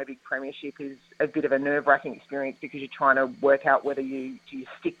after you've won a big premiership is a bit of a nerve-wracking experience, because you're trying to work out whether do you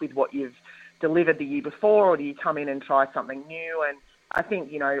stick with what you've delivered the year before, or do you come in and try something new. And I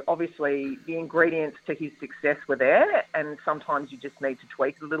think, obviously the ingredients to his success were there, and sometimes you just need to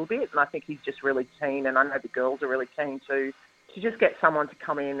tweak it a little bit. And I think he's just really keen, and I know the girls are really keen to just get someone to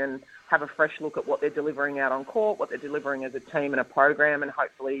come in and have a fresh look at what they're delivering out on court, what they're delivering as a team and a program, and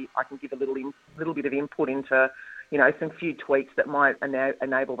hopefully I can give a little bit of input into, some few tweaks that might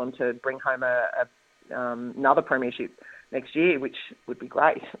enable them to bring home another premiership next year, which would be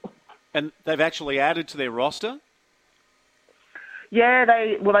great. And they've actually added to their roster? Yeah,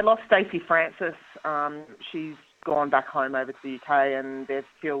 they lost Stacey Francis. She's gone back home over to the UK, and they've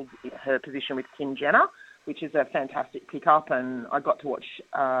filled her position with Kim Jenner, which is a fantastic pickup. And I got to watch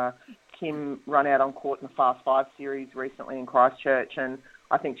Kim run out on court in the Fast 5 series recently in Christchurch, and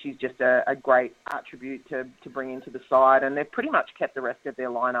I think she's just a great attribute to bring into the side. And they've pretty much kept the rest of their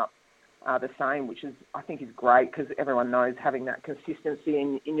lineup the same, which I think is great, because everyone knows having that consistency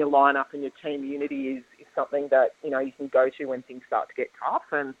in your lineup and your team unity is something that you can go to when things start to get tough.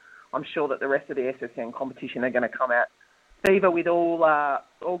 And I'm sure that the rest of the SSN competition are going to come out Fever with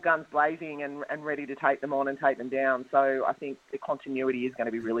all guns blazing and ready to take them on and take them down. So I think the continuity is going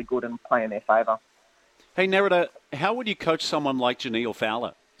to be really good and play in their favour. Hey, Nerida, how would you coach someone like Janelle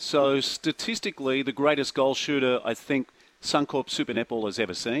Fowler? So statistically, the greatest goal shooter I think Suncorp Super Netball has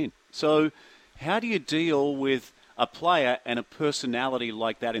ever seen. So how do you deal with a player and a personality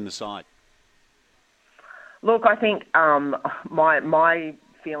like that in the side? Look, I think my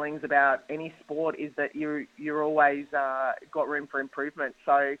feelings about any sport is that you're always got room for improvement.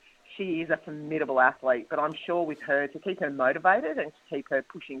 So she is a formidable athlete, but I'm sure with her, to keep her motivated and to keep her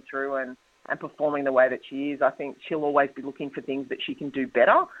pushing through and performing the way that she is, I think she'll always be looking for things that she can do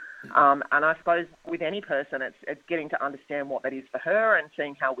better. And I suppose with any person, it's getting to understand what that is for her and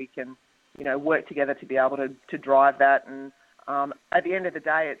seeing how we can, work together to be able to drive that. And at the end of the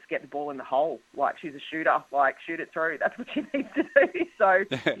day, it's get the ball in the hole. Like, she's a shooter. Like, shoot it through. That's what she needs to do. So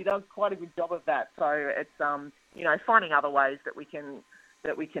she does quite a good job of that. So it's finding other ways that we can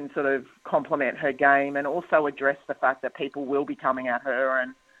sort of complement her game and also address the fact that people will be coming at her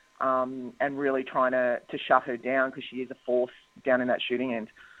and really trying to shut her down, because she is a force down in that shooting end.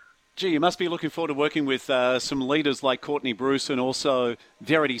 Gee, you must be looking forward to working with some leaders like Courtney Bruce and also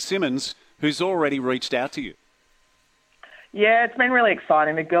Verity Simmons, who's already reached out to you. Yeah, it's been really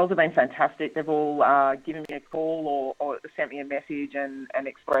exciting. The girls have been fantastic. They've all given me a call or sent me a message and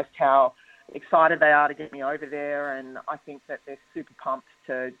expressed how excited they are to get me over there. And I think that they're super pumped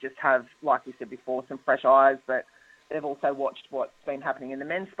to just have, like we said before, some fresh eyes. But they've also watched what's been happening in the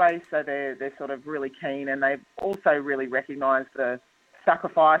men's space, so they're sort of really keen. And they've also really recognised the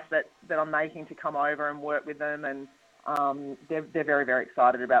sacrifice that I'm making to come over and work with them. And they're very, very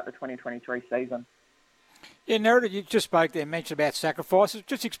excited about the 2023 season. Yeah, Nerida, you just spoke there, mentioned about sacrifices.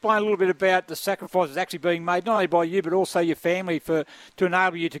 Just explain a little bit about the sacrifices actually being made, not only by you, but also your family to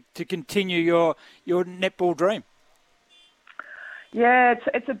enable you to continue your netball dream. Yeah,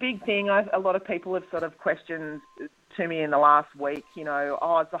 it's a big thing. A lot of people have sort of questioned to me in the last week, is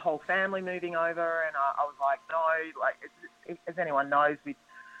the whole family moving over? And I was like, no, as anyone knows,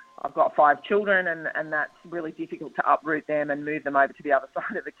 I've got 5 children, and that's really difficult to uproot them and move them over to the other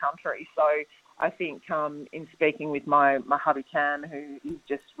side of the country. So I think in speaking with my hubby Cam, who is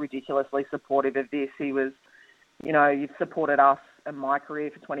just ridiculously supportive of this, he was, you've supported us in my career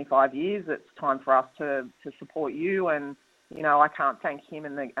for 25 years. It's time for us to support you. And, I can't thank him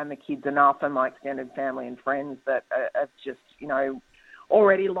and the kids enough, and my extended family and friends that are just,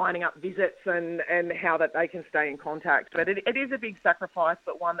 already lining up visits and how that they can stay in contact. But it is a big sacrifice,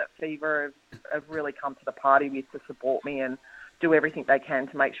 but one that Fever have really come to the party with to support me and do everything they can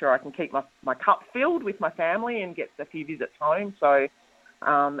to make sure I can keep my cup filled with my family and get a few visits home. So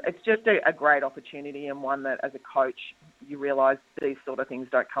it's just a great opportunity, and one that as a coach you realise these sort of things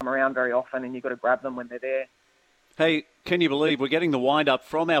don't come around very often, and you've got to grab them when they're there. Hey, can you believe we're getting the wind-up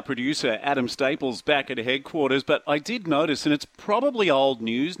from our producer, Adam Staples, back at headquarters, but I did notice, and it's probably old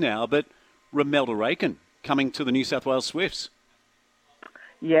news now, but Romelda Rakin coming to the New South Wales Swifts.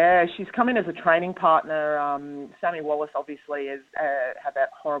 Yeah, she's come in as a training partner. Sammy Wallace obviously has had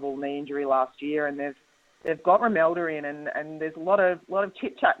that horrible knee injury last year, and they've got Romelda in, and there's a lot of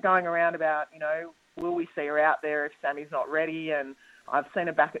chit-chat going around about, will we see her out there if Sammy's not ready? And I've seen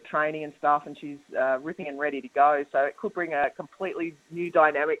her back at training and stuff, and she's ripping and ready to go. So it could bring a completely new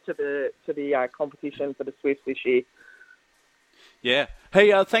dynamic to the competition for the Swifts this year. Yeah.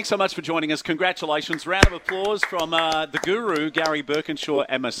 Hey, thanks so much for joining us. Congratulations. Round of applause from the guru, Gary Birkinshaw,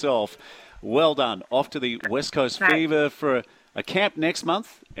 and myself. Well done. Off to the West Coast Fever for a camp next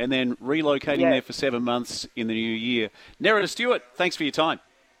month, and then relocating there for 7 months in the new year. Nerida Stewart, thanks for your time.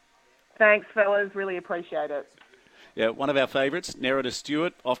 Thanks, fellas. Really appreciate it. Yeah, one of our favourites, Nerida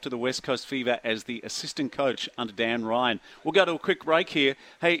Stewart, off to the West Coast Fever as the assistant coach under Dan Ryan. We'll go to a quick break here.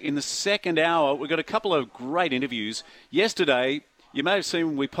 Hey, in the second hour, we've got a couple of great interviews. Yesterday, you may have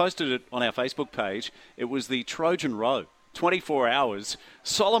seen, we posted it on our Facebook page. It was the Trojan Row, 24 hours.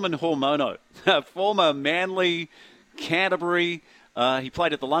 Solomon Hormono, former Manly, Canterbury. He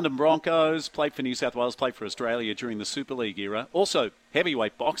played at the London Broncos, played for New South Wales, played for Australia during the Super League era. Also,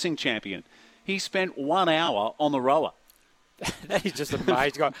 heavyweight boxing champion. He spent 1 hour on the rower. That is just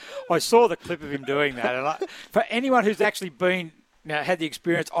amazing. I saw the clip of him doing that. And for anyone who's actually had the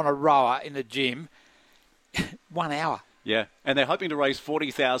experience on a rower in the gym, 1 hour. Yeah, and they're hoping to raise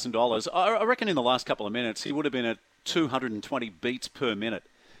 $40,000. I reckon in the last couple of minutes, he would have been at 220 beats per minute.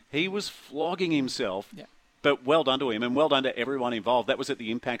 He was flogging himself. Yeah. But well done to him, and well done to everyone involved. That was at the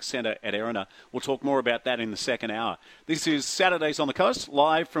Impact Centre at Erina. We'll talk more about that in the second hour. This is Saturdays on the Coast,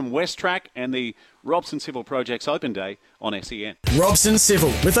 live from West Track and the Robson Civil Projects Open Day on SEN. Robson Civil,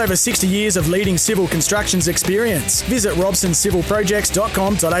 with over 60 years of leading civil constructions experience. Visit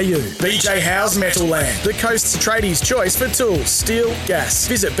robsoncivilprojects.com.au. BJ Howes Metal Land, the coast's tradies' choice for tools, steel, gas.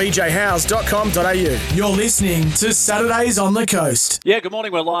 Visit bjhowes.com.au. You're listening to Saturdays on the Coast. Yeah, good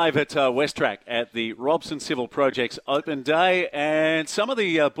morning. We're live at West Track at the Robson Civil Projects Open Day, and some of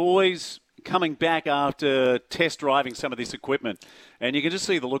the boys coming back after test driving some of this equipment, and you can just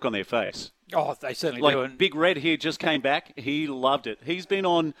see the look on their face. Oh, they certainly like do. And Big Red here just came back. He loved it. He's been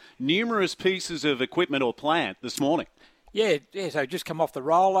on numerous pieces of equipment or plant this morning. Yeah, so just come off the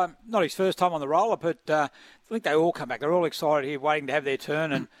roller. Not his first time on the roller, but I think they all come back. They're all excited here, waiting to have their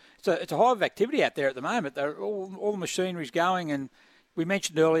turn. And it's a hive of activity out there at the moment. They're all the machinery's going. And we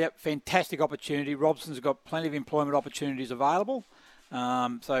mentioned earlier, fantastic opportunity. Robson's got plenty of employment opportunities available.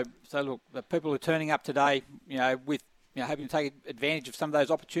 So look, the people are turning up today, with hoping to take advantage of some of those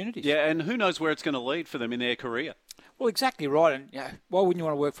opportunities. Yeah, and who knows where it's going to lead for them in their career. Well, exactly right. And why wouldn't you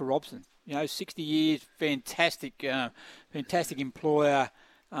want to work for Robson? 60 years, fantastic employer.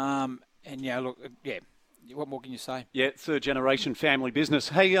 What more can you say? Yeah, third-generation family business.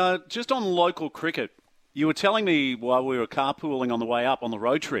 Hey, just on local cricket, you were telling me while we were carpooling on the way up on the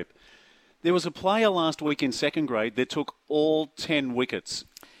road trip, there was a player last week in second grade that took all 10 wickets.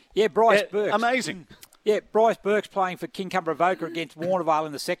 Yeah, Bryce Burks. Amazing. Yeah, Bryce Burks playing for King Cumbria against Warnervale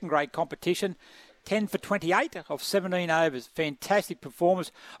in the second grade competition. 10 for 28 of 17 overs. Fantastic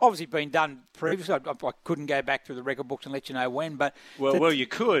performance. Obviously been done previously. I couldn't go back through the record books and let you know when. But Well, you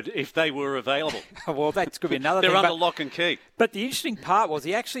could if they were available. Well, that's going to be another thing. They're under lock and key. But the interesting part was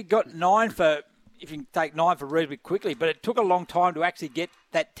he actually got 9 for, if you can take 9 for reasonably quickly, but it took a long time to actually get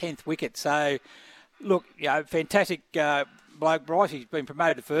that 10th wicket. So, look, fantastic bloke, Bryce. He's been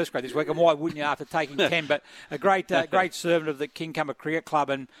promoted to first grade this week, and why wouldn't you after taking 10? But a great servant of the King Cumbria Cricket Club,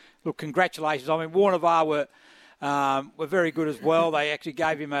 and look, congratulations. I mean, Warnervale were very good as well. They actually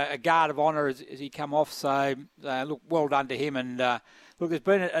gave him a guard of honour as he come off. So, look, well done to him. And look, there's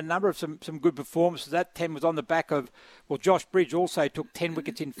been a number of some good performances. That 10 was on the back of, Josh Bridge also took 10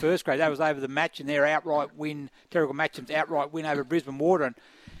 wickets in first grade. That was over the match and their outright win, Terrigal Matcham's outright win over Brisbane Water. And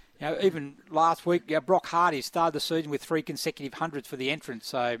even last week, Brock Hardy started the season with 3 consecutive hundreds for the entrance.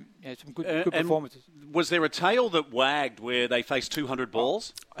 So, some good performances. Was there a tail that wagged where they faced 200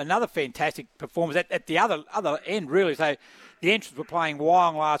 balls? Another fantastic performance at the other end, really. So, the entrants were playing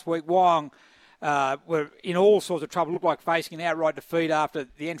Wyong last week. Wyong were in all sorts of trouble. Looked like facing an outright defeat after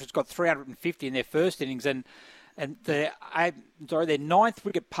the entrants got 350 in their first innings. And their 9th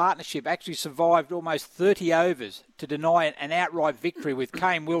wicket partnership actually survived almost 30 overs to deny an outright victory, with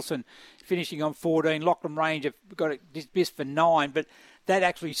Kane Wilson finishing on 14. Lachlan Ranger got it dismissed for 9, but that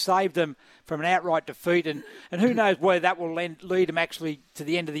actually saved them from an outright defeat. And who knows whether that will lead them actually to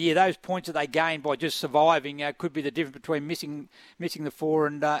the end of the year. Those points that they gained by just surviving could be the difference between missing the 4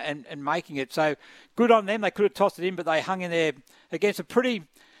 and making it. So good on them. They could have tossed it in, but they hung in there against a pretty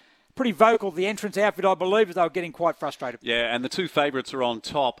vocal, the entrance outfit, I believe, as they were getting quite frustrated. Yeah, and the 2 favourites are on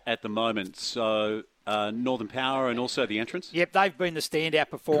top at the moment. So Northern Power and also the entrance. Yep, they've been the standout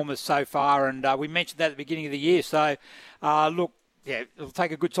performers so far, and we mentioned that at the beginning of the year. So, look, yeah, it'll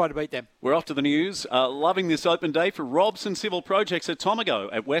take a good side to beat them. We're off to the news. Loving this open day for Robson Civil Projects at Tomago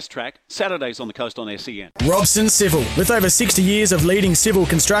at West Track. Saturdays on the coast on SEN. Robson Civil, with over 60 years of leading civil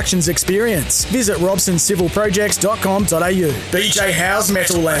constructions experience. Visit robsoncivilprojects.com.au. BJ Howes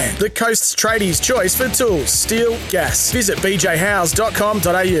Metalland, the coast's tradies' choice for tools, steel, gas. Visit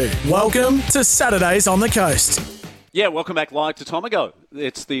bjhowes.com.au. Welcome to Saturdays on the coast. Yeah, welcome back live to Tomago.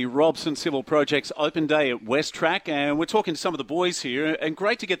 It's the Robson Civil Projects Open Day at West Track, and we're talking to some of the boys here, and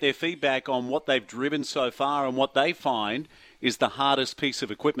great to get their feedback on what they've driven so far and what they find is the hardest piece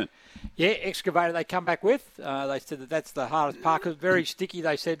of equipment. Yeah, excavator they come back with. They said that's the hardest part. It's very sticky,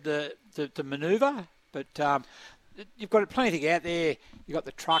 they said, to manoeuvre, but you've got plenty out there. You've got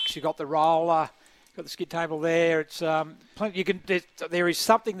the trucks, you've got the roller, got the skid table there. It's plenty. There is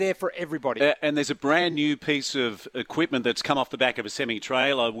something there for everybody. And there's a brand new piece of equipment that's come off the back of a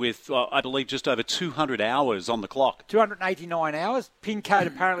semi-trailer with, I believe, just over 200 hours on the clock. 289 hours. Pin code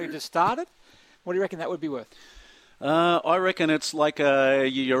apparently just started. What do you reckon that would be worth? I reckon it's like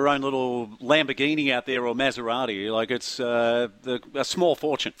your own little Lamborghini out there or Maserati. Like it's a small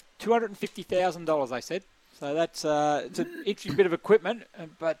fortune. $250,000, they said. So that's it's an interesting bit of equipment,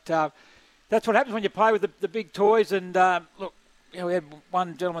 but. That's what happens when you play with the big toys. And look, we had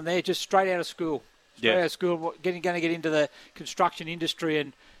one gentleman there just straight out of school. Out of school, going to get into the construction industry.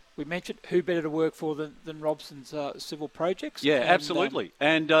 And we mentioned who better to work for than Robson's Civil Projects. Yeah, absolutely.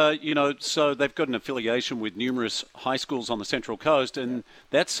 And, so they've got an affiliation with numerous high schools on the Central Coast. And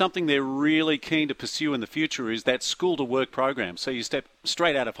that's something they're really keen to pursue in the future is that school-to-work program. So you step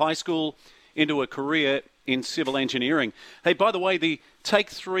straight out of high school into a career in civil engineering. Hey, by the way, the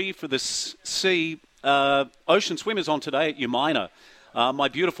Take 3 for the Sea Ocean Swimmers on today at Umina. My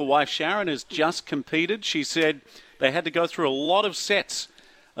beautiful wife Sharon has just competed. She said they had to go through a lot of sets,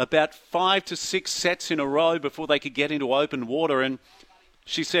 about 5 to 6 sets in a row before they could get into open water. And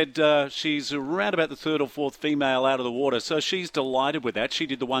She said she's around about the third or fourth female out of the water, so she's delighted with that. She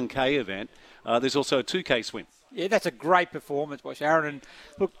did the 1K event. There's also a 2K swim. Yeah, that's a great performance by Sharon. And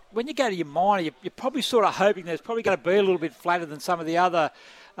look, when you go to your minor, you're probably sort of hoping there's probably going to be a little bit flatter than some of the other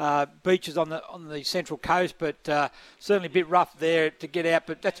beaches on the Central Coast, but certainly a bit rough there to get out.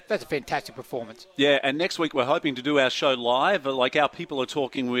 But that's a fantastic performance. Yeah, and next week we're hoping to do our show live. Like our people are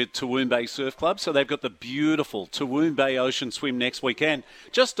talking with Toowoomba Bay Surf Club, so they've got the beautiful Toowoomba Bay Ocean Swim next weekend,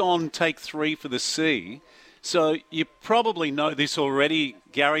 just on Take 3 for the sea. So you probably know this already,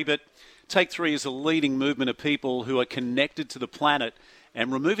 Gary, but Take 3 is a leading movement of people who are connected to the planet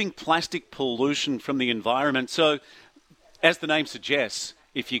and removing plastic pollution from the environment. So, as the name suggests,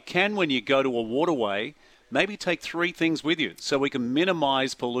 if you can, when you go to a waterway, maybe take 3 things with you so we can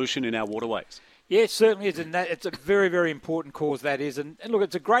minimise pollution in our waterways. Yeah, it certainly is, and it's a very, very important cause, that is. And look,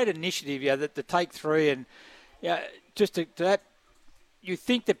 it's a great initiative, that the Take 3, and just to that. You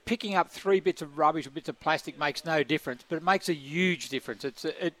think that picking up 3 bits of rubbish or bits of plastic makes no difference, but it makes a huge difference.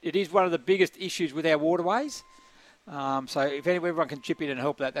 It is one of the biggest issues with our waterways. So if everyone can chip in and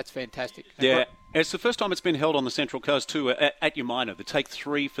help that's fantastic. Yeah, it's the first time it's been held on the Central Coast too, at your minor, the Take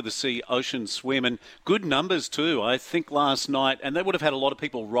 3 for the Sea Ocean Swim, and good numbers too. I think last night, and they would have had a lot of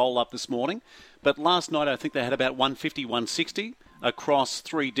people roll up this morning, but last night I think they had about 150, 160 across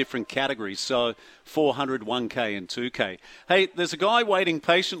 3 different categories, so 400, 1K and 2K. Hey, there's a guy waiting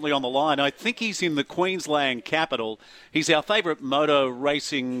patiently on the line. I think he's in the Queensland capital. He's our favourite moto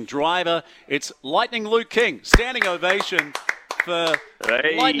racing driver. It's Lightning Luke King. Standing ovation for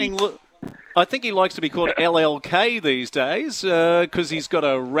Lightning Luke. I think he likes to be called LLK these days because he's got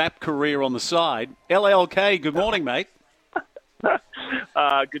a rap career on the side. LLK, good morning, mate.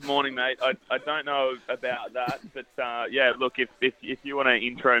 Good morning, mate. I don't know about that, but yeah, look, if you want to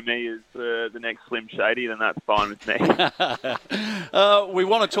intro me as the next Slim Shady, then that's fine with me. We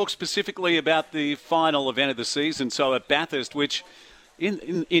want to talk specifically about the final event of the season, so at Bathurst, which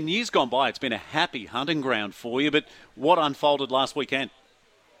in years gone by, it's been a happy hunting ground for you, but what unfolded last weekend?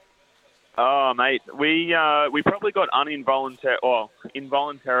 Oh, mate, we probably got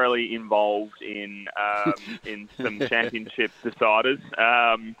involuntarily involved in some championship deciders.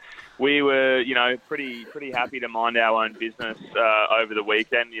 We were, pretty happy to mind our own business over the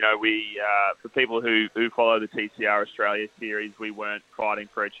weekend. We for people who follow the TCR Australia series, we weren't fighting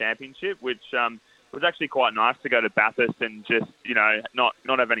for a championship, which was actually quite nice to go to Bathurst and just, not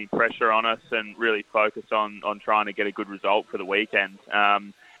have any pressure on us and really focus on trying to get a good result for the weekend.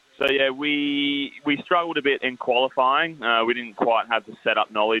 So, yeah, we struggled a bit in qualifying. We didn't quite have the setup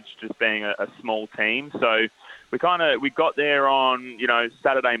knowledge, just being a small team. So we got there on,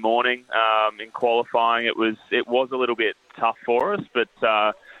 Saturday morning in qualifying. It was a little bit tough for us, but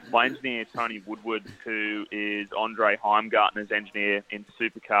my engineer, Tony Woodward, who is Andre Heimgartner's engineer in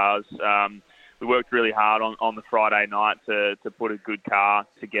supercars, we worked really hard on the Friday night to put a good car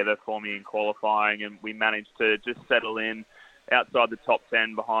together for me in qualifying, and we managed to just settle in outside the top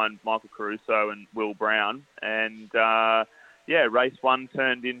 10 behind Michael Caruso and Will Brown. And, race 1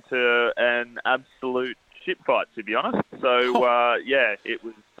 turned into an absolute shit fight, to be honest. So, it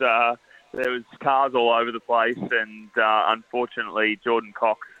was there was cars all over the place. And, unfortunately, Jordan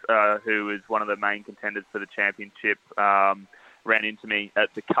Cox, who is one of the main contenders for the championship, ran into me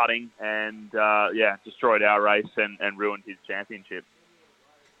at the cutting and, destroyed our race and ruined his championship.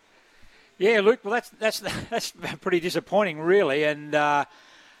 Yeah, Luke. Well, that's pretty disappointing, really. And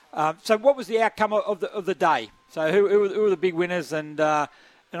so, what was the outcome of the day? So, who were the big winners? And I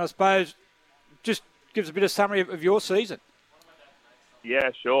suppose just give us a bit of summary of your season.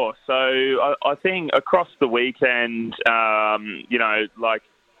 Yeah, sure. So, I think across the weekend,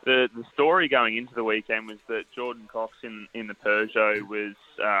 the story going into the weekend was that Jordan Cox in the Peugeot was,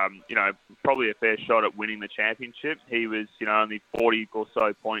 probably a fair shot at winning the championship. He was, only 40 or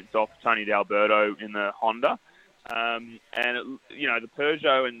so points off Tony D'Alberto in the Honda. The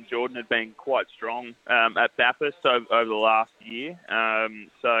Peugeot and Jordan had been quite strong at Bathurst over the last year.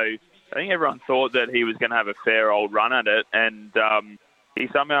 So I think everyone thought that he was going to have a fair old run at it. And he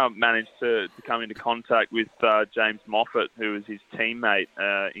somehow managed to come into contact with James Moffat, who was his teammate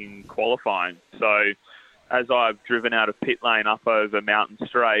in qualifying. So as I've driven out of pit lane up over Mountain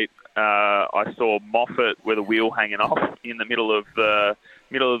Straight, I saw Moffat with a wheel hanging off in the middle of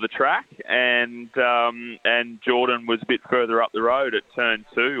the track, and Jordan was a bit further up the road at turn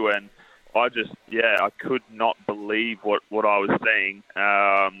 2, and I could not believe what I was seeing,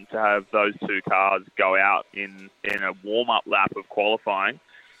 to have those 2 cars go out in a warm-up lap of qualifying.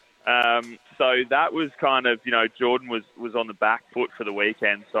 So that was kind of, Jordan was on the back foot for the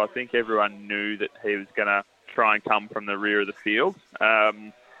weekend, so I think everyone knew that he was going to try and come from the rear of the field.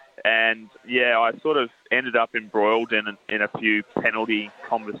 And yeah, I sort of ended up embroiled in a few penalty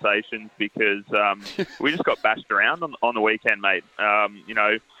conversations because we just got bashed around on the weekend, mate.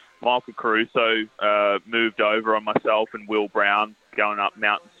 Michael Caruso moved over on myself and Will Brown going up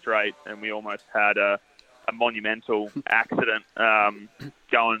Mountain Straight, and we almost had a monumental accident going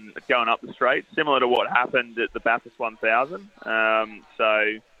up the straight, similar to what happened at the Bathurst 1000.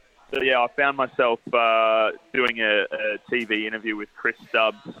 So yeah, I found myself doing a TV interview with Chris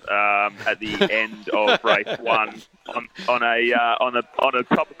Stubbs at the end of race one on a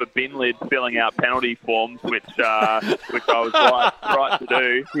top of a bin lid, filling out penalty forms, which I was right to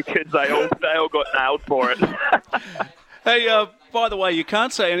do because they all got nailed for it. Hey, by the way, you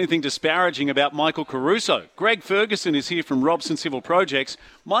can't say anything disparaging about Michael Caruso. Greg Ferguson is here from Robson Civil Projects.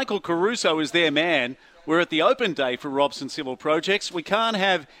 Michael Caruso is their man. We're at the open day for Robson Civil Projects. We can't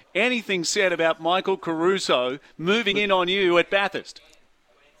have anything said about Michael Caruso moving in on you at Bathurst.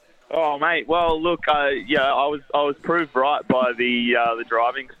 Oh, mate. Well, look, I was proved right by the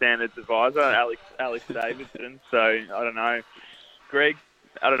driving standards advisor, Alex Davidson. So I don't know, Greg.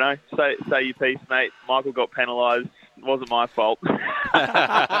 I don't know. Say your piece, mate. Michael got penalised. It wasn't my fault.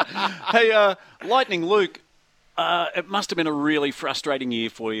 Hey, Lightning Luke. It must have been a really frustrating year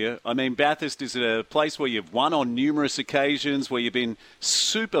for you. I mean, Bathurst is a place where you've won on numerous occasions, where you've been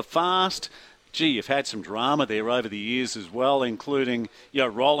super fast. Gee, you've had some drama there over the years as well, including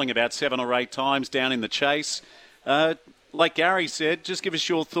rolling about 7 or 8 times down in the chase. Like Gary said, just give us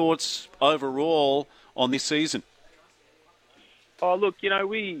your thoughts overall on this season. Oh, look,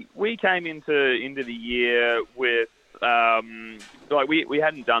 we came into the year with we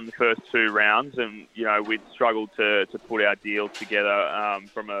hadn't done the first 2 rounds, and we'd struggled to put our deal together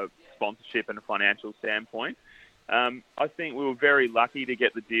from a sponsorship and a financial standpoint. I think we were very lucky to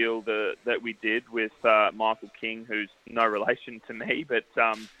get the deal that we did with Michael King, who's no relation to me, but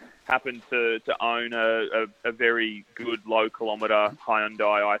happened to own a very good low kilometre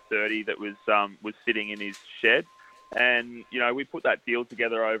Hyundai i30 that was sitting in his shed. And, we put that deal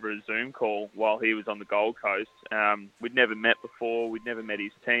together over a Zoom call while he was on the Gold Coast. We'd never met before. We'd never met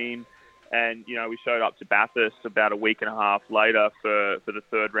his team. And, we showed up to Bathurst about a week and a half later for the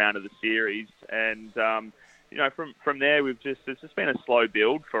 3rd round of the series. And, from there, it's just been a slow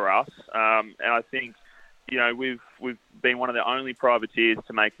build for us. And I think, we've been one of the only privateers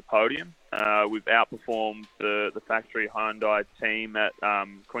to make the podium. We've outperformed the factory Hyundai team at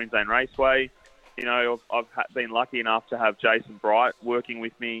Queensland Raceway. I've been lucky enough to have Jason Bright working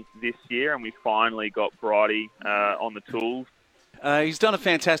with me this year, and we finally got Brighty on the tools. He's done a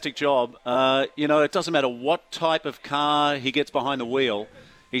fantastic job. It doesn't matter what type of car he gets behind the wheel,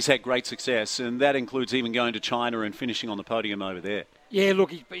 he's had great success, and that includes even going to China and finishing on the podium over there. Yeah,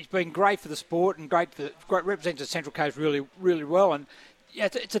 look, he's been great for the sport and great represents the Central Coast really, really well. And yeah,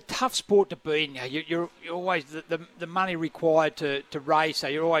 it's a tough sport to be in. You're always the money required to race. So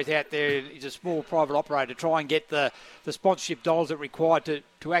you're always out there as a small private operator to try and get the sponsorship dollars that are required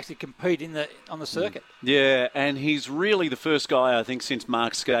to actually compete on the circuit. Yeah, and he's really the first guy, I think, since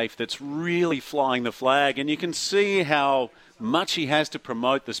Mark Scaife that's really flying the flag. And you can see how much he has to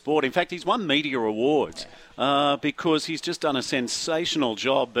promote the sport. In fact, he's won media awards because he's just done a sensational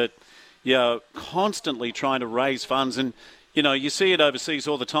job, but constantly trying to raise funds. And you see it overseas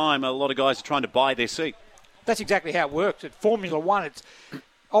all the time. A lot of guys are trying to buy their seat. That's exactly how it works. At Formula One, it's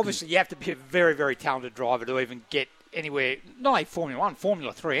obviously you have to be a very, very talented driver to even get anywhere. Not only Formula One,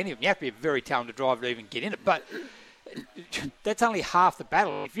 Formula 3, any of them. You have to be a very talented driver to even get in it. But that's only half the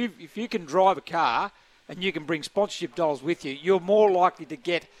battle. If you can drive a car and you can bring sponsorship dollars with you, you're more likely to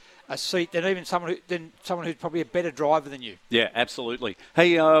get a seat than even someone who's probably a better driver than you. Yeah, absolutely.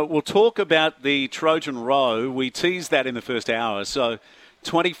 Hey, we'll talk about the Trojan Row. We teased that in the first hour, so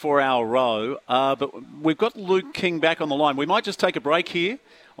 24-hour row. But we've got Luke King back on the line. We might just take a break here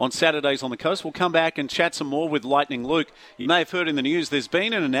on Saturdays on the Coast. We'll come back and chat some more with Lightning Luke. You may have heard in the news there's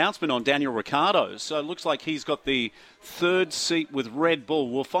been an announcement on Daniel Ricciardo, so it looks like he's got the 3rd seat with Red Bull.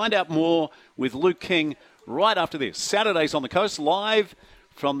 We'll find out more with Luke King right after this. Saturdays on the Coast, live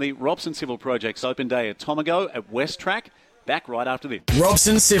from the Robson Civil Projects Open Day at Tomago at West Track. Back right after this.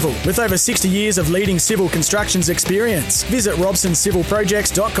 Robson Civil, with over 60 years of leading civil constructions experience. Visit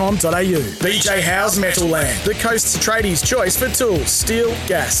robsoncivilprojects.com.au. BJ Howes Metal Land, the coast's tradies' choice for tools, steel,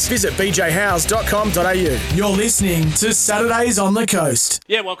 gas. Visit bjhowes.com.au. You're listening to Saturdays on the Coast.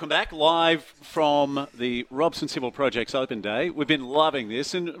 Yeah, welcome back. Live from the Robson Civil Projects Open Day. We've been loving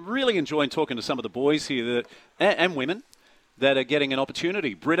this and really enjoying talking to some of the boys here and women that are getting an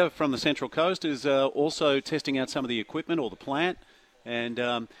opportunity. Britta from the Central Coast is also testing out some of the equipment or the plant.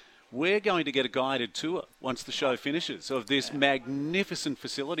 And we're going to get a guided tour once the show finishes of this magnificent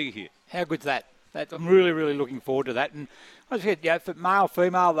facility here. How good's that? I'm really, really looking forward to that. And I said, for male,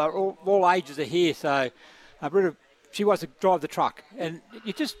 female, they're all ages are here. So she wants to drive the truck. And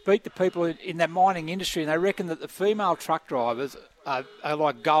you just beat the people in that mining industry, and they reckon that the female truck drivers are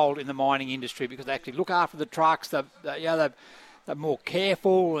like gold in the mining industry because they actually look after the trucks. They're more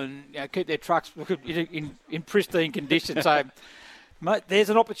careful and keep their trucks in pristine condition. So, mate, there's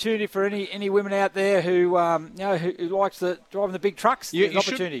an opportunity for any women out there who likes driving the big trucks. There's an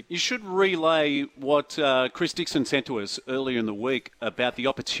opportunity. You should relay what Chris Dixon sent to us earlier in the week about the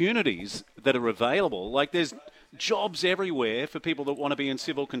opportunities that are available. Like there's jobs everywhere for people that want to be in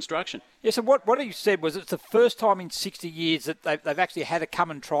civil construction. Yeah, so what he said was it's the first time in 60 years that they've actually had a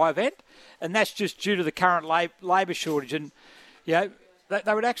come and try event, and that's just due to the current labour shortage. And they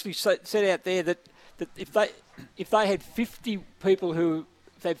would actually set out there that if they had 50 people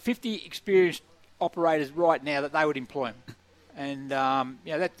if they had 50 experienced operators right now, that they would employ them. And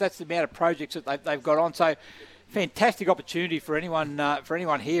that's the amount of projects that they've got on. So fantastic opportunity for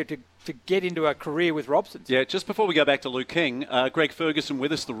anyone here to get into a career with Robson's. Yeah, just before we go back to Luke King, Greg Ferguson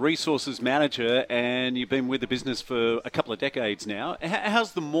with us, the resources manager, and you've been with the business for a couple of decades now.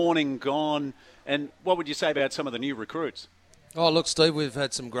 How's the morning gone, and what would you say about some of the new recruits? Oh, look, Steve, we've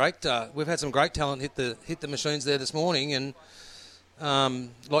had some great talent hit the machines there this morning, and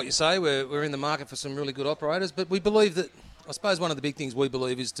like you say, we're in the market for some really good operators. But we believe that, I suppose, one of the big things we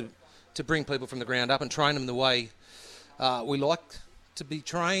believe is to bring people from the ground up and train them the way we like to be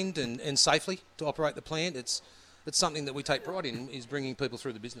trained and safely to operate the plant. It's something that we take pride in, is bringing people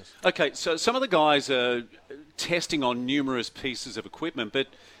through the business. Okay, so some of the guys are testing on numerous pieces of equipment, but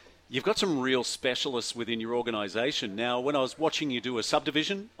you've got some real specialists within your organisation. Now, when I was watching you do a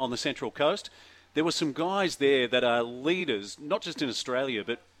subdivision on the Central Coast, there were some guys there that are leaders, not just in Australia,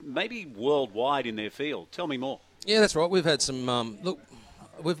 but maybe worldwide in their field. Tell me more. Yeah, that's right. We've had some...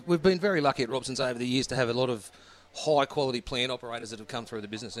 we've been very lucky at Robson's over the years to have a lot of high-quality plant operators that have come through the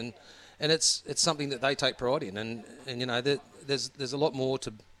business, and it's something that they take pride in. And there's a lot more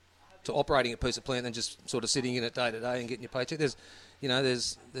to operating a piece of plant than just sort of sitting in it day to day and getting your paycheck. There's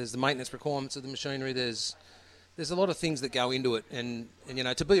the maintenance requirements of the machinery. There's a lot of things that go into it, and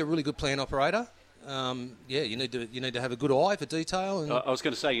to be a really good plant operator, you need to have a good eye for detail. And I was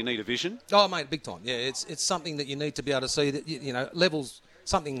going to say you need a vision. Oh, mate, big time. Yeah, it's something that you need to be able to see that levels,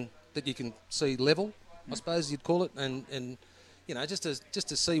 something that you can see level, I suppose you'd call it, and just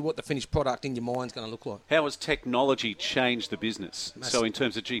to see what the finished product in your mind's going to look like. How has technology changed the business? Massive. So in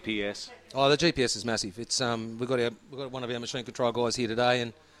terms of GPS? Oh, the GPS is massive. It's we've got one of our machine control guys here today,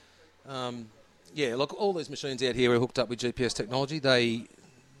 and look, all these machines out here are hooked up with GPS technology.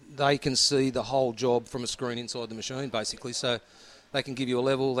 They can see the whole job from a screen inside the machine, basically. So they can give you a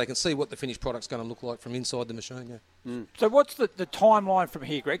level. They can see what the finished product's going to look like from inside the machine. Yeah. Mm. So what's the timeline from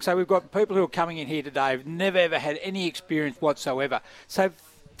here, Greg? So we've got people who are coming in here today who've never ever had any experience whatsoever. So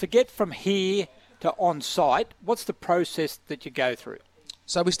to get from here to on site, what's the process that you go through?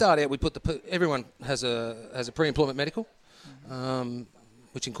 So we start out. We put everyone has a pre-employment medical,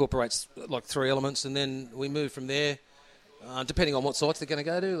 which incorporates like 3 elements, and then we move from there. Depending on what sites they're going to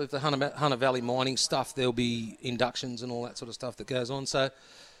go to. If the Hunter Valley mining stuff, there'll be inductions and all that sort of stuff that goes on. So,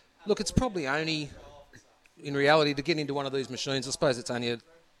 look, it's probably only, in reality, to get into one of these machines, I suppose it's only a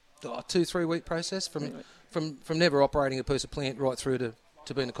 2-3 week process from never operating a piece of plant right through to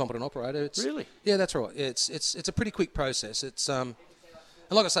being a competent operator. Really? Yeah, that's right. It's a pretty quick process. It's and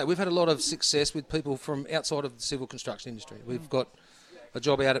like I say, we've had a lot of success with people from outside of the civil construction industry. We've got a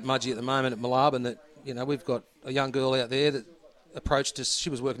job out at Mudgee at the moment at Moolarben that, we've got a young girl out there that approached us. She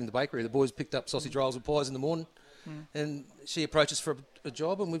was working in the bakery. The boys picked up sausage rolls and pies in the morning, and she approached us for a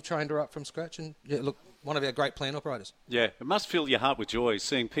job, and we've trained her up from scratch. And, one of our great plant operators. Yeah, it must fill your heart with joy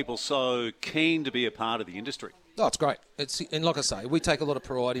seeing people so keen to be a part of the industry. Oh, it's great. And like I say, we take a lot of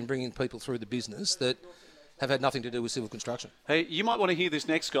pride in bringing people through the business that have had nothing to do with civil construction. Hey, you might want to hear this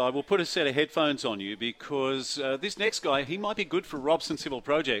next guy. We'll put a set of headphones on you because this next guy, he might be good for Robson Civil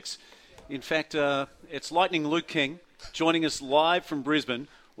Projects. In fact, it's Lightning Luke King joining us live from Brisbane.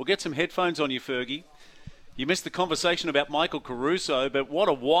 We'll get some headphones on you, Fergie. You missed the conversation about Michael Caruso, but what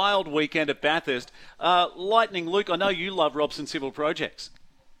a wild weekend at Bathurst. Lightning Luke, I know you love Robson Civil Projects.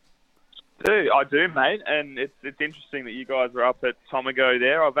 I do, mate, and it's interesting that you guys are up at Tomago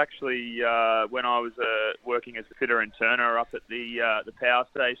there. I've actually, when I was working as a fitter and turner up at the power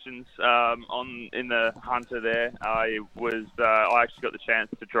stations in the Hunter there, I actually got the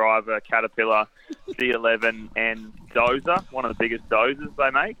chance to drive a Caterpillar C11 and dozer, one of the biggest dozers they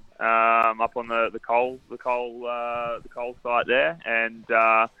make, up on the coal site there, and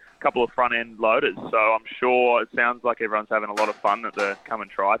couple of front-end loaders. So I'm sure it sounds like everyone's having a lot of fun at the come and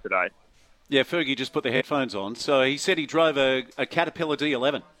try today. Yeah, Fergie just put the headphones on. So he said he drove a Caterpillar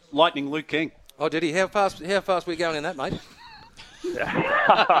D11, Lightning Luke King. Oh, did he? How fast were you going in that, mate?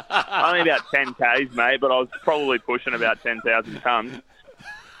 Only about 10 Ks, mate, but I was probably pushing about 10,000 tonnes.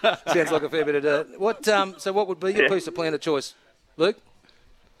 Sounds like a fair bit of dirt. So what would be your piece of plan of choice, Luke?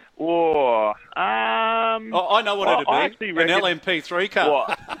 Oh, I know what it'd be. An LMP3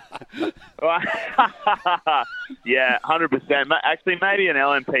 car. Yeah, 100%. Actually, maybe an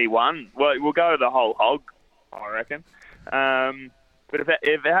LMP1. Well, we'll go the whole hog, I reckon. But if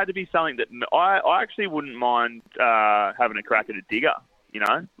it had to be something that I actually wouldn't mind having a crack at a digger.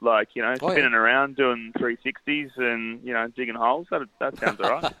 Spinning around doing 360s and digging holes. That sounds all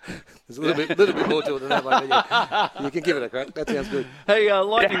right. There's a little bit more to it than that, mate. Yeah. You can give it a crack. That sounds good. Hey,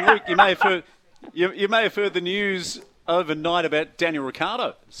 Lightning Luke, you may have heard the news overnight about Daniel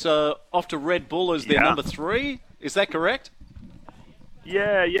Ricciardo. So off to Red Bull as their number 3. Is that correct?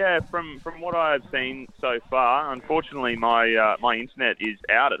 Yeah. From what I've seen so far, unfortunately, my internet is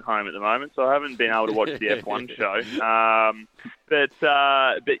out at home at the moment, so I haven't been able to watch the F1 show. But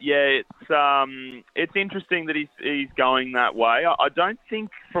yeah, it's interesting that he's going that way. I don't think,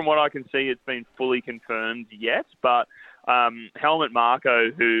 from what I can see, it's been fully confirmed yet. But Helmut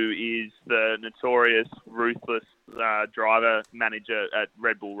Marko, who is the notorious ruthless driver manager at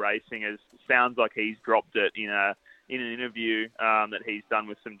Red Bull Racing, sounds like he's dropped it in an interview that he's done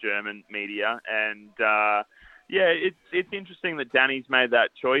with some German media. And it's interesting that Danny's made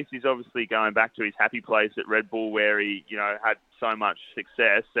that choice. He's obviously going back to his happy place at Red Bull, where he had so much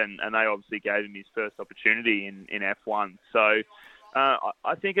success, and they obviously gave him his first opportunity in F1. So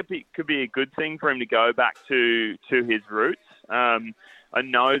I think it could be a good thing for him to go back to his roots. I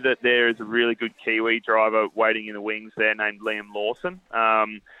know that there is a really good Kiwi driver waiting in the wings there named Liam Lawson.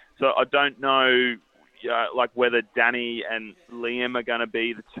 So I don't know whether Danny and Liam are going to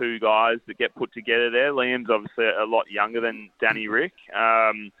be the two guys that get put together there. Liam's obviously a lot younger than Danny Rick.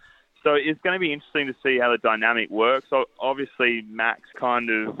 So it's going to be interesting to see how the dynamic works. So obviously, Max kind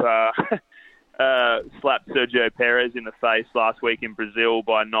of slapped Sergio Perez in the face last week in Brazil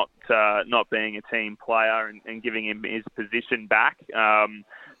by not being a team player and giving him his position back.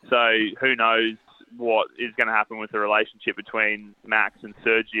 So who knows what is going to happen with the relationship between Max and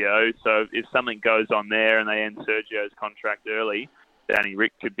Sergio. So if something goes on there and they end Sergio's contract early, Danny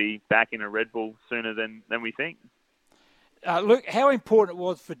Rick could be back in a Red Bull sooner than we think. Look, how important it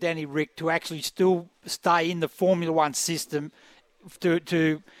was for Danny Rick to actually still stay in the Formula One system for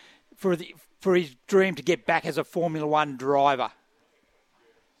his dream to get back as a Formula One driver.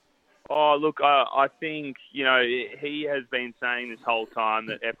 Oh, look, I think, he has been saying this whole time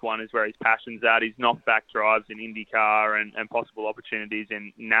that F1 is where his passion's at. He's knocked back drives in IndyCar and possible opportunities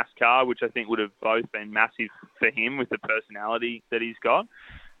in NASCAR, which I think would have both been massive for him with the personality that he's got.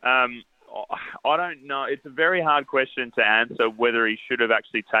 I don't know. It's a very hard question to answer whether he should have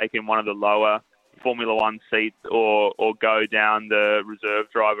actually taken one of the lower Formula One seats or go down the reserve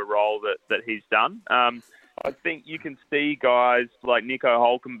driver role that he's done. I think you can see guys like Nico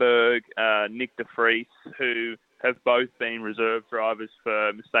Hülkenberg, Nick de Vries, who have both been reserve drivers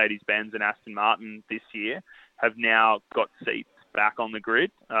for Mercedes-Benz and Aston Martin this year, have now got seats back on the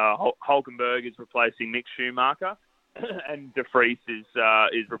grid. Hülkenberg is replacing Mick Schumacher, and de Vries is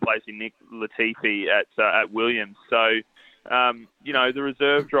replacing Nick Latifi at Williams. So, the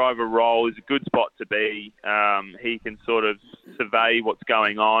reserve driver role is a good spot to be. He can sort of survey what's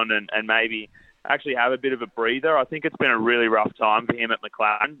going on and maybe actually have a bit of a breather. I think it's been a really rough time for him at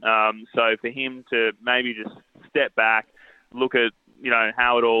McLaren. So for him to maybe just step back, look at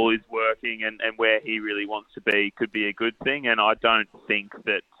how it all is working and where he really wants to be could be a good thing. And I don't think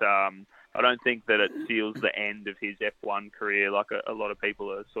that it seals the end of his F1 career like a lot of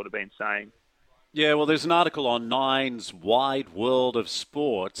people have sort of been saying. Yeah, well, there's an article on Nine's Wide World of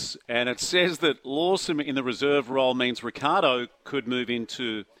Sports, and it says that Lawson in the reserve role means Ricciardo could move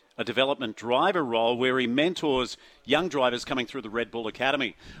into a development driver role where he mentors young drivers coming through the Red Bull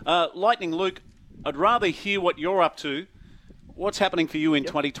Academy. Lightning Luke, I'd rather hear what you're up to. What's happening for you in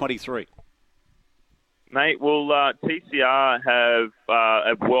 2023? Mate, well, TCR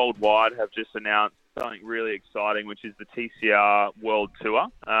have worldwide have just announced something really exciting, which is the TCR World Tour,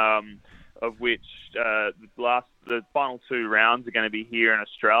 of which the final 2 rounds are going to be here in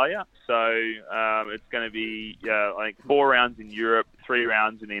Australia. So it's going to be, 4 rounds in Europe, 3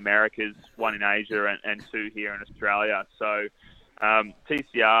 rounds in the Americas, 1 in Asia, and 2 here in Australia. So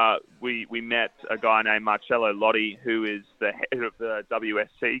TCR, we met a guy named Marcello Lotti, who is the head of the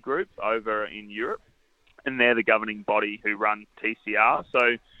WSC group over in Europe, and they're the governing body who run TCR.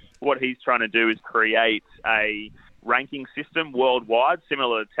 So what he's trying to do is create a ranking system worldwide,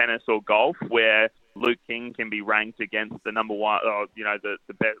 similar to tennis or golf, where Luke King can be ranked against the number one, or,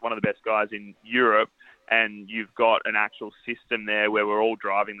 one of the best guys in Europe, and you've got an actual system there where we're all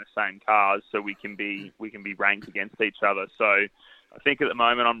driving the same cars, so we can be ranked against each other. So I think at the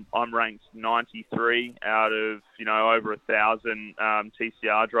moment I'm ranked 93 out of over 1,000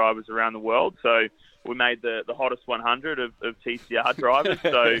 TCR drivers around the world. So we made the hottest 100 of TCR drivers.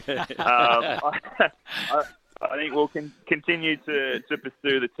 So I think we'll continue to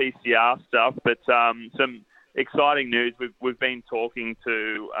pursue the TCR stuff. But some exciting news. We've been talking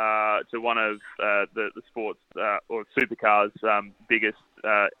to one of the sports or Supercars' biggest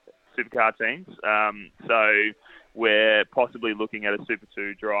supercar teams. So we're possibly looking at a Super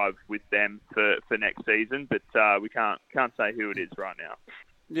 2 drive with them for next season, but we can't say who it is right now.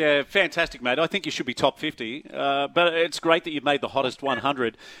 Yeah, fantastic, mate. I think you should be top 50, but it's great that you've made the hottest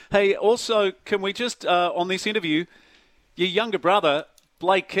 100. Hey, also, can we just, on this interview, your younger brother,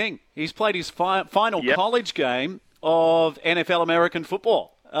 Blake King, he's played his final college game of NFL American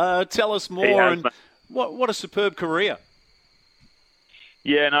football. Tell us more, and what a superb career.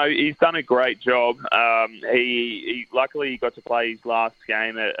 Yeah, no, he's done a great job. He luckily got to play his last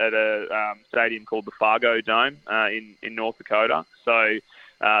game at a stadium called the Fargo Dome in North Dakota. So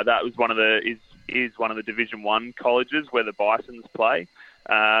that was one of the Division I colleges where the Bisons play.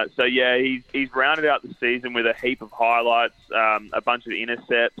 So yeah, he's rounded out the season with a heap of highlights, a bunch of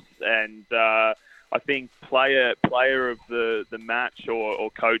intercepts, and I think player of the match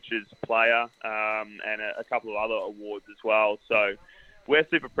or coach's player, and a couple of other awards as well. So we're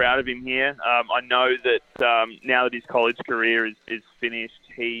super proud of him here. I know that now that his college career is finished,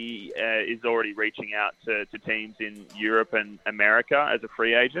 he is already reaching out to teams in Europe and America as a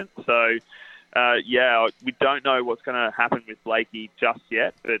free agent. So, we don't know what's going to happen with Blakey just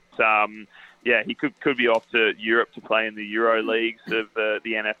yet, but he could be off to Europe to play in the Euro leagues of the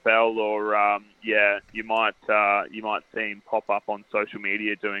NFL, or you might see him pop up on social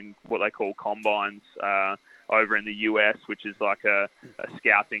media doing what they call combines over in the US, which is like a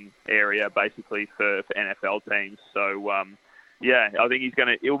scouting area basically for NFL teams. So I think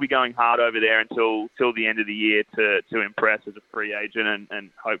he'll be going hard over there until the end of the year to impress as a free agent, and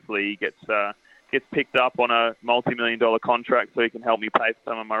hopefully he gets picked up on a multi-million-dollar contract so he can help me pay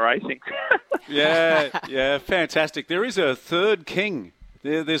for some of my racing. yeah, fantastic. There is a third King.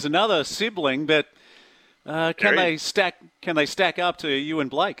 There's another sibling, but can they stack up to you and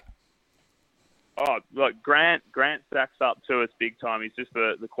Blake? Oh, look, Grant stacks up to us big time. He's just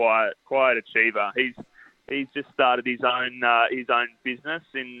the quiet achiever. He's just started his own business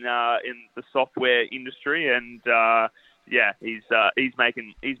in the software industry, and he's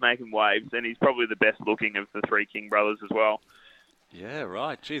making waves, and he's probably the best looking of the three King brothers as well. Yeah,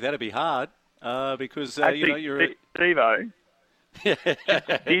 right. Gee, that'd be hard because you're Steve-O.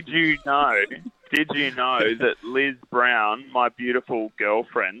 Did you know that Liz Brown, my beautiful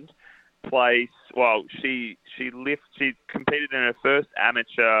girlfriend, she competed in her first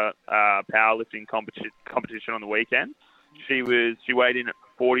amateur powerlifting competition on the weekend. She weighed in at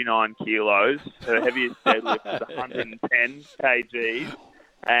 49 kilos. Her heaviest deadlift was 110 kgs,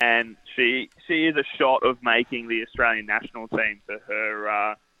 and she is a shot of making the Australian national team for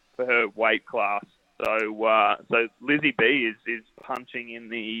her weight class. So Lizzie B is punching in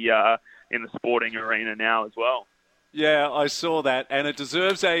the sporting arena now as well. Yeah, I saw that, and it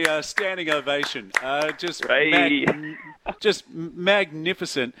deserves a standing ovation. Just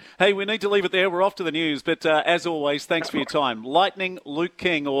magnificent. Hey, we need to leave it there. We're off to the news, but as always, thanks for your time. Lightning Luke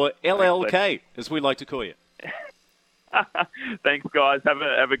King, or LLK, as we like to call you. Thanks, guys. Have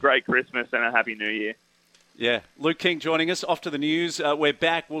a great Christmas and a Happy New Year. Yeah, Luke King joining us. Off to the news. We're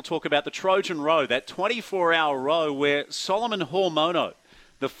back. We'll talk about the Trojan Row, that 24-hour row where Solomon Hormono,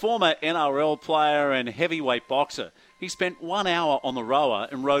 the former NRL player and heavyweight boxer, he spent 1 hour on the rower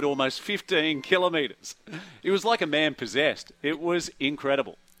and rode almost 15 kilometres. It was like a man possessed. It was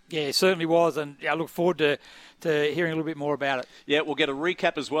incredible. Yeah, it certainly was, and I look forward to hearing a little bit more about it. Yeah, we'll get a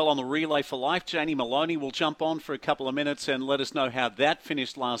recap as well on the Relay for Life. Janie Maloney will jump on for a couple of minutes and let us know how that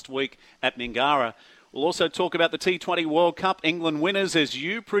finished last week at Mingara. We'll also talk about the T20 World Cup, England winners as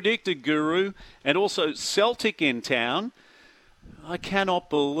you predicted, Guru, and also Celtic in town. I cannot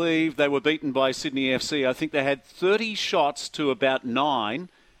believe they were beaten by Sydney FC. I think they had 30 shots to about 9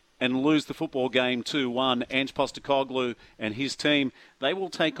 and lose the football game 2-1. Ange Postecoglou and his team, they will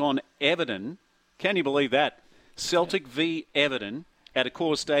take on Everton. Can you believe that? Celtic v Everton at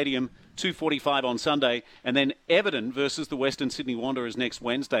Accor Stadium 2:45 on Sunday, and then Everton versus the Western Sydney Wanderers next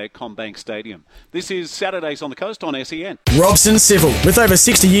Wednesday at CommBank Stadium. This is Saturdays on the Coast on SEN. Robson Civil, with over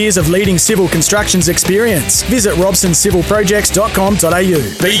 60 years of leading civil constructions experience. Visit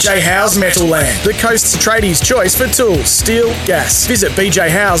robsoncivilprojects.com.au. BJ Howes Metal Land, the coast's tradies' choice for tools, steel, gas. Visit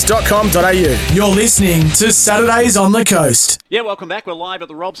bjhowes.com.au. You're listening to Saturdays on the Coast. Yeah, welcome back. We're live at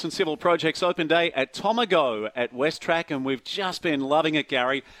the Robson Civil Projects Open Day at Tomago at Westrac, and we've just been loving it,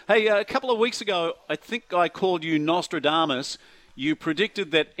 Gary. Hey, a couple of weeks ago, I think I called you Nostradamus. You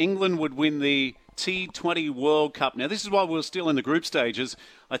predicted that England would win the T20 World Cup. Now, this is while we were still in the group stages.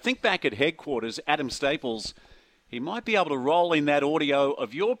 I think back at headquarters, Adam Staples, he might be able to roll in that audio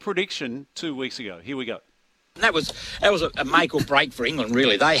of your prediction 2 weeks ago. Here we go. That was a make or break for England,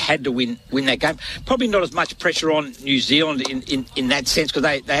 really. They had to win that game. Probably not as much pressure on New Zealand in that sense, because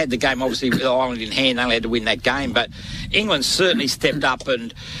they had the game, obviously, with Ireland in hand. They only had to win that game. But England certainly stepped up.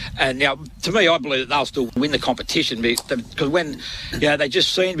 And now, to me, I believe that they'll still win the competition, because when they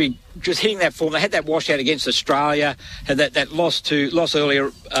just seem to be just hitting that form. They had that washout against Australia, had that loss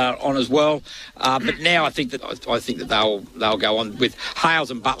earlier on as well. But now I think that they'll go on with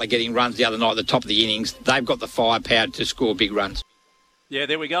Hales and Butler getting runs the other night at the top of the innings. They've got the firepower to score big runs. Yeah,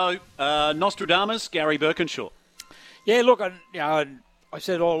 there we go. Nostradamus, Gary Birkinshaw. Yeah, look, I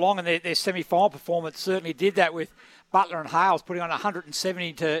said all along, and their semi-final performance certainly did that with Butler and Hales putting on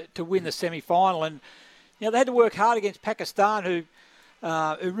 170 to win the semi-final. And they had to work hard against Pakistan, who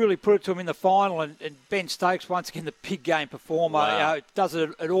really put it to them in the final, and Ben Stokes, once again, the big game performer, wow. Does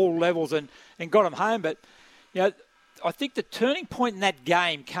it at all levels and got them home. But, I think the turning point in that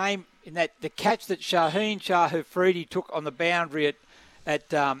game came in the catch that Shaheen Shah Hafridi took on the boundary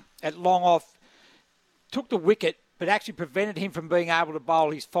at long off, took the wicket, but actually prevented him from being able to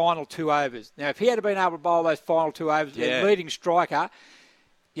bowl his final 2 overs. Now, if he had been able to bowl those final 2 overs, the leading striker,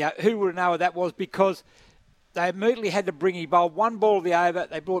 who would know what that was, because they immediately had to bring. He bowled one ball of the over.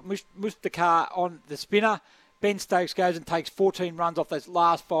 They brought Mustakar on the spinner. Ben Stokes goes and takes 14 runs off those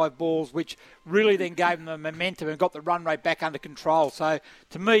last 5 balls, which really then gave them the momentum and got the run rate back under control. So,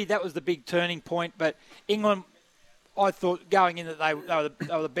 to me, that was the big turning point. But England, I thought going in that they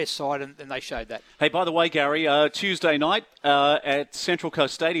were the best side, and they showed that. Hey, by the way, Gary, Tuesday night at Central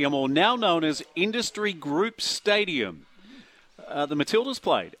Coast Stadium, or now known as Industry Group Stadium, the Matildas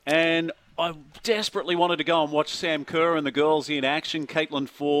played. And I desperately wanted to go and watch Sam Kerr and the girls in action. Caitlin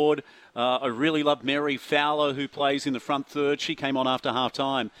Ford. I really love Mary Fowler, who plays in the front third. She came on after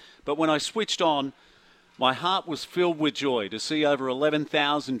half-time. But when I switched on, my heart was filled with joy to see over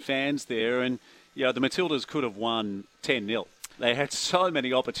 11,000 fans there. And, the Matildas could have won 10-0. They had so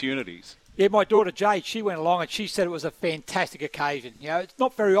many opportunities. Yeah, my daughter Jade, she went along and she said it was a fantastic occasion. It's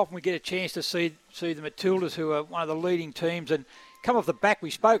not very often we get a chance to see the Matildas, who are one of the leading teams, and come off the back.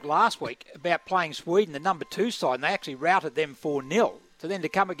 We spoke last week about playing Sweden, the number 2 side, and they actually routed them 4-0. So then to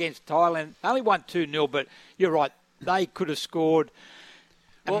come against Thailand, only won 2-0, but you're right, they could have scored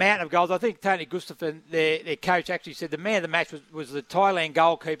a mountain of goals. I think Tony Gustafsson, their coach, actually said the man of the match was the Thailand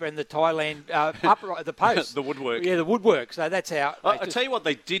goalkeeper and the Thailand upright, the post. The woodwork. Yeah, the woodwork. So that's how... I'll tell you what,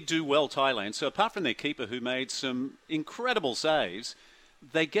 they did do well, Thailand. So apart from their keeper, who made some incredible saves,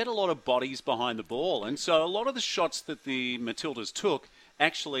 they get a lot of bodies behind the ball. And so a lot of the shots that the Matildas took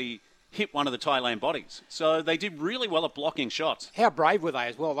actually hit one of the Thailand bodies. So they did really well at blocking shots. How brave were they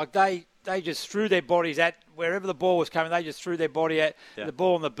as well? Like they just threw their bodies at wherever the ball was coming. They just threw their body at the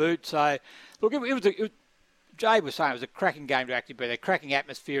ball on the boot. So, look, it was Jade was saying it was a cracking game to actually be there, cracking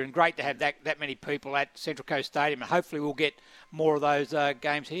atmosphere, and great to have that many people at Central Coast Stadium. And hopefully we'll get more of those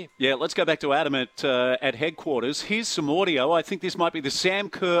games here. Yeah, let's go back to Adam at headquarters. Here's some audio. I think this might be the Sam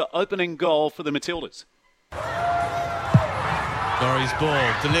Kerr opening goal for the Matildas. Norrie's ball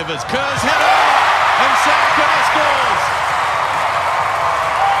delivers. Kerr's header, and Sam Kerr scores.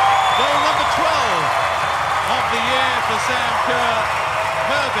 Goal number 12 of the year for Sam Kerr.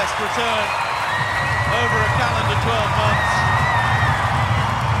 Her best return over a calendar 12 months.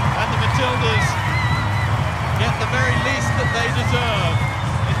 And the Matildas get the very least that they deserve.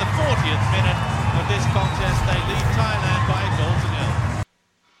 In the 40th minute of this contest, they lead Thailand by a goal to nil.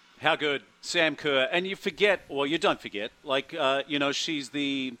 How good, Sam Kerr. And you forget, or you don't forget, she's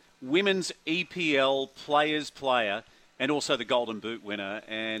the women's EPL Players Player and also the Golden Boot winner,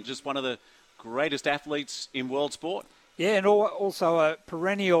 and just one of the greatest athletes in world sport. Yeah, and also a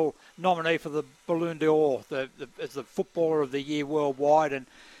perennial nominee for the Ballon d'Or as the Footballer of the Year worldwide. And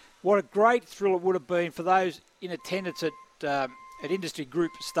what a great thrill it would have been for those in attendance at Industry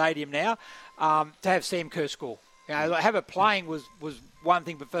Group Stadium now to have Sam Kerr score. Have her playing was one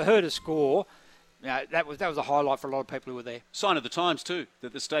thing, but for her to score, that was a highlight for a lot of people who were there. Sign of the times too,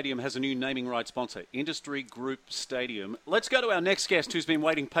 that the stadium has a new naming rights sponsor, Industry Group Stadium. Let's go to our next guest who's been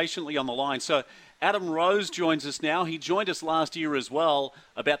waiting patiently on the line. So Adam Rose joins us now. He joined us last year as well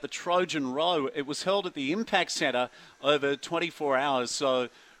about the Trojan Row. It was held at the Impact Centre over 24 hours. So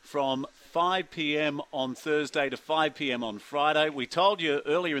from 5 p.m. on Thursday to 5 p.m. on Friday. We told you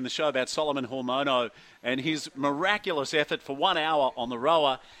earlier in the show about Solomon Hormono and his miraculous effort for 1 hour on the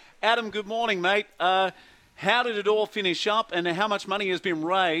rower. Adam, good morning, mate. How did it all finish up, and how much money has been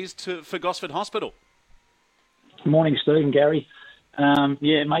raised for Gosford Hospital? Good morning, Steve and Gary.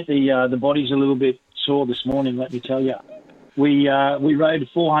 Yeah, mate, the body's a little bit sore this morning, let me tell you. We rode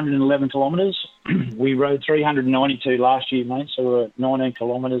 411 kilometres. We rode 392 last year, mate, so we're at 19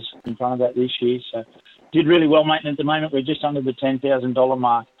 kilometres in front of that this year. So did really well, mate, and at the moment we're just under the $10,000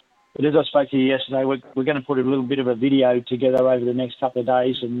 mark. But as I spoke to you yesterday, we're going to put a little bit of a video together over the next couple of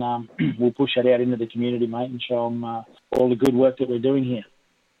days, and we'll push that out into the community, mate, and show them all the good work that we're doing here.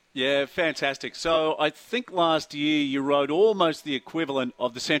 Yeah, fantastic. So I think last year you rode almost the equivalent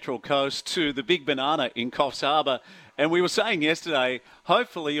of the Central Coast to the Big Banana in Coffs Harbour. And we were saying yesterday,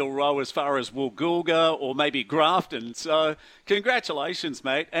 hopefully you'll row as far as Woolgoolga or maybe Grafton. So congratulations,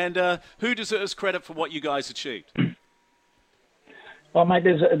 mate. And who deserves credit for what you guys achieved? Well, mate,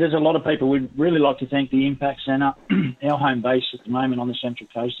 there's a lot of people. We'd really like to thank the Impact Centre. Our home base at the moment on the Central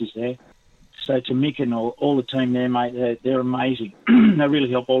Coast is there. So to Mick and all the team there, mate, they're amazing. They really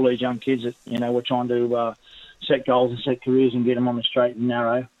help all these young kids that, we're trying to set goals and set careers and get them on the straight and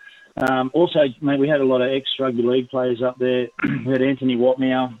narrow. Also, mate, we had a lot of ex-rugby league players up there. We had Anthony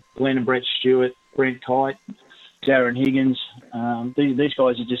Watmow, Glenn and Brett Stewart, Brent Kite, Darren Higgins. These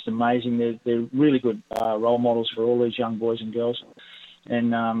guys are just amazing. They're really good role models for all these young boys and girls.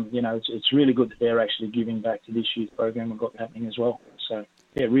 And, it's really good that they're actually giving back to this youth program we've got happening as well. So,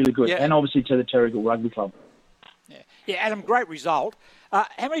 yeah, really good. Yeah. And obviously to the Terrigal Rugby Club. Yeah, Adam, great result. How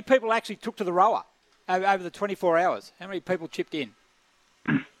many people actually took to the rower over the 24 hours? How many people chipped in?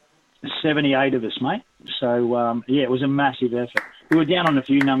 78 of us, mate. So, it was a massive effort. We were down on a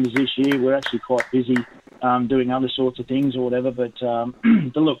few numbers this year. We're actually quite busy doing other sorts of things or whatever. But,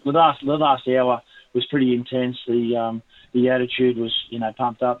 the last hour was pretty intense. The attitude was,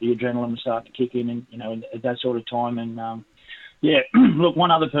 pumped up. The adrenaline was starting to kick in, and at that sort of time. And look,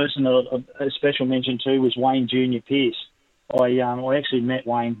 one other person that a special mention to was Wayne Junior Pearce. I actually met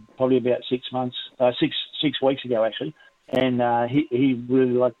Wayne probably about 6 weeks ago, actually, and he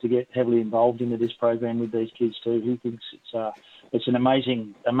really liked to get heavily involved into this program with these kids too. He thinks it's an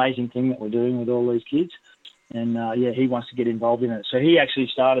amazing thing that we're doing with all these kids, and he wants to get involved in it. So he actually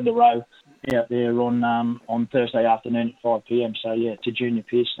started the row out there on Thursday afternoon at 5 p.m. So, to Junior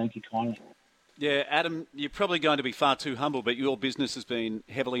Pearce, thank you kindly. Yeah, Adam, you're probably going to be far too humble, but your business has been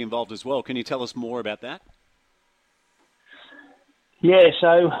heavily involved as well. Can you tell us more about that? Yeah,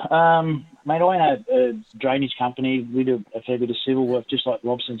 so, mate, I have a drainage company. We do a fair bit of civil work, just like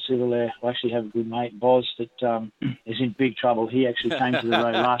Robson Civil there. I actually have a good mate, Boz, that is in big trouble. He actually came to the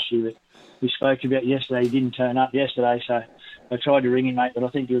road last year that we spoke about yesterday. He didn't turn up yesterday, so I tried to ring him, mate, but I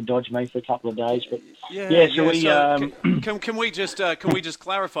think he'll dodge me for a couple of days. But can we just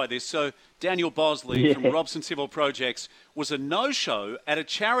clarify this? So Daniel Bosley from Robson Civil Projects was a no-show at a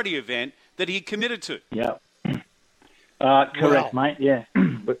charity event that he committed to. Yeah. Correct, mate. Yeah.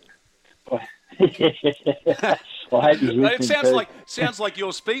 But I hope he's listening. It sounds like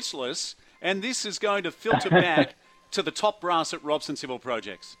you're speechless, and this is going to filter back to the top brass at Robson Civil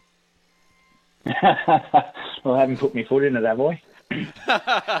Projects. Well, I haven't put my foot in it, have I?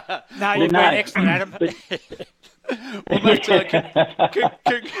 No, you've been excellent, Adam. Well, mate,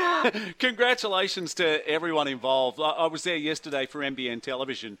 congratulations to everyone involved. I was there yesterday for NBN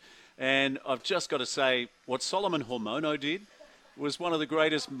Television, and I've just got to say, what Solomon Hormono did was one of the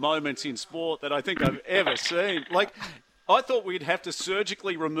greatest moments in sport that I think I've ever seen. Like, I thought we'd have to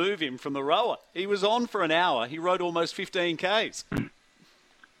surgically remove him from the rower. He was on for an hour. He rode almost 15 Ks.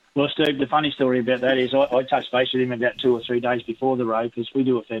 Well, Steve, the funny story about that is I touched base with him about 2 or 3 days before the row because we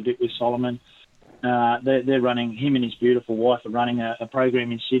do a fair bit with Solomon. They're running, him and his beautiful wife are running a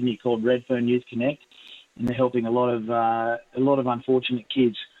program in Sydney called Redfern Youth Connect, and they're helping a lot of unfortunate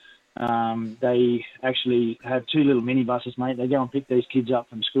kids. They actually have 2 little minibuses, mate. They go and pick these kids up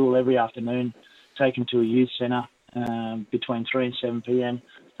from school every afternoon, take them to a youth centre between 3 and 7 p.m.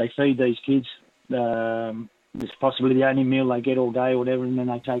 They feed these kids. It's possibly the only meal they get all day or whatever, and then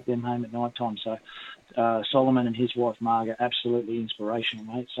they take them home at night time. So Solomon and his wife Margaret, absolutely inspirational,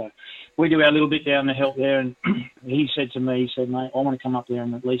 mate. So we do our little bit down to help there, and he said, mate, I want to come up there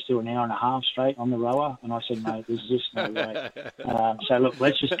and at least do an hour and a half straight on the rower. And I said, mate, there's just no way. So look,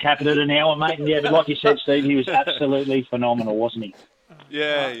 let's just cap it at an hour, mate. And yeah, but like you said, Steve, he was absolutely phenomenal, wasn't he?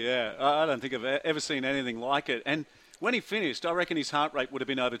 Yeah. I don't think I've ever seen anything like it. And when he finished, I reckon his heart rate would have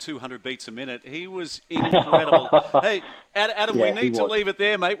been over 200 beats a minute. He was incredible. Hey, Adam, we need to leave it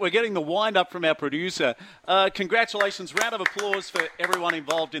there, mate. We're getting the wind-up from our producer. Congratulations. Round of applause for everyone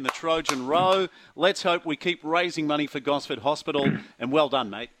involved in the Trojan Row. Let's hope we keep raising money for Gosford Hospital. And well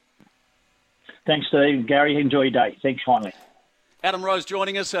done, mate. Thanks, Steve. Gary, enjoy your day. Thanks kindly. Adam Rose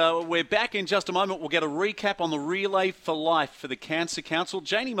joining us. We're back in just a moment. We'll get a recap on the Relay for Life for the Cancer Council.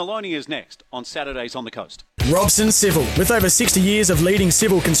 Janie Maloney is next on Saturdays on the Coast. Robson Civil, with over 60 years of leading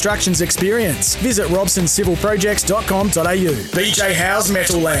civil constructions experience. Visit robsoncivilprojects.com.au. BJ Howes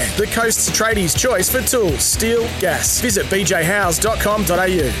Metal Land, the coast's tradies' choice for tools, steel, gas. Visit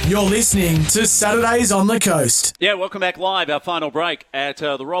bjhowes.com.au. You're listening to Saturdays on the Coast. Yeah, welcome back live. Our final break at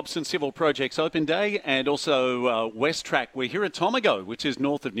the Robson Civil Projects Open Day and also West Track. We're here at Tomago, which is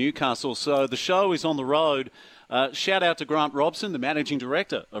north of Newcastle. So the show is on the road. Shout out to Grant Robson, the Managing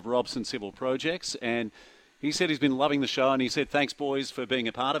Director of Robson Civil Projects, and he said he's been loving the show, and he said, thanks, boys, for being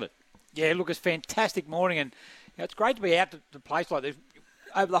a part of it. Yeah, look, it's a fantastic morning, and it's great to be out to a place like this.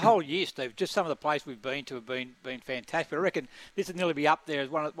 Over the whole year, Steve, just some of the places we've been to have been fantastic. I reckon this will nearly be up there as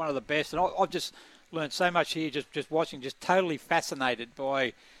one of the best, and I've just learned so much here just watching, just totally fascinated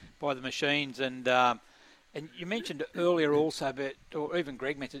by the machines. And you mentioned earlier also, or even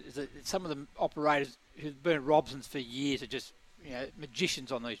Greg mentioned, is that some of the operators who've been at Robson's for years are just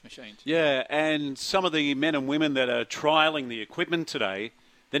magicians on these machines. Yeah, and some of the men and women that are trialling the equipment today,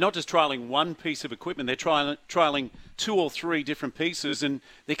 they're not just trialling one piece of equipment, they're trialling 2 or 3 different pieces, and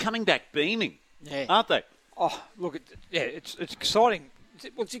they're coming back beaming, aren't they? Oh, look, it's exciting.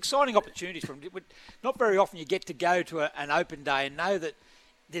 It's exciting opportunities for them. Not very often you get to go to an open day and know that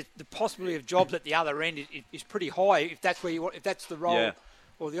the possibility of jobs at the other end is pretty high if that's where you want, if that's the role. Yeah.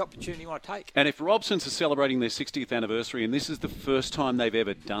 Or the opportunity you want to take. And if Robson's are celebrating their 60th anniversary and this is the first time they've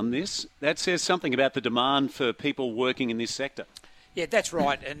ever done this, that says something about the demand for people working in this sector. Yeah, that's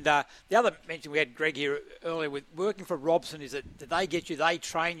right. And the other mention we had, Greg, here earlier, with working for Robson is that they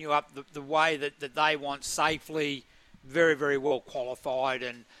train you up the way that they want, safely, very, very well qualified,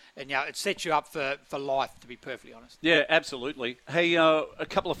 and it sets you up for life, to be perfectly honest. Yeah, absolutely. Hey, a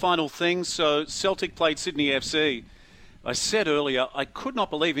couple of final things. So Celtic played Sydney FC. I said earlier, I could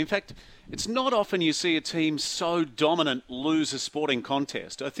not believe, in fact, it's not often you see a team so dominant lose a sporting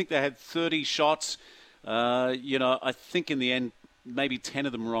contest. I think they had 30 shots. I think in the end, maybe 10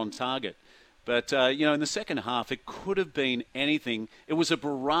 of them were on target. But, in the second half, it could have been anything. It was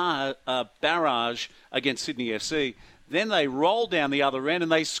a barrage against Sydney FC. Then they roll down the other end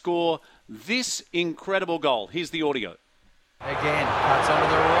and they score this incredible goal. Here's the audio. Again, cuts onto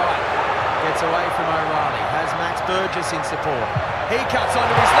the right. Gets away from O'Reilly. Has Max Burgess in support. He cuts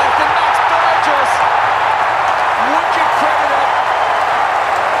onto his left, and Max Burgess! Would you credit it?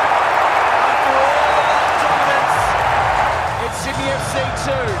 After all of that dominance, it's Sydney FC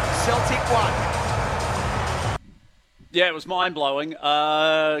 2, Celtic 1. Yeah, it was mind-blowing.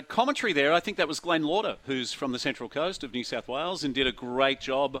 Commentary there, I think that was Glenn Lauder, who's from the Central Coast of New South Wales, and did a great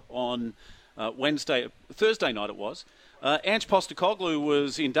job on Thursday night it was. Ange Postecoglou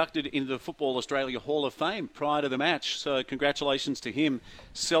was inducted into the Football Australia Hall of Fame prior to the match, so congratulations to him.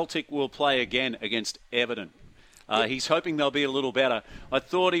 Celtic will play again against Everton. He's hoping they'll be a little better. I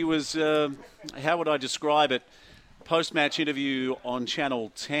thought he was, how would I describe it, post-match interview on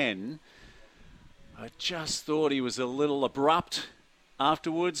Channel 10. I just thought he was a little abrupt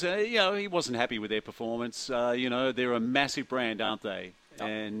afterwards. He wasn't happy with their performance. They're a massive brand, aren't they?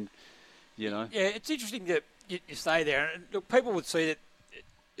 And, Yeah, it's interesting that you stay there. And look, people would see that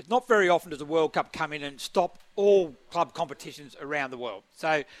it's not very often does the World Cup come in and stop all club competitions around the world.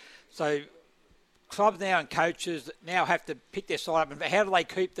 So clubs now and coaches now have to pick their side up. And how do they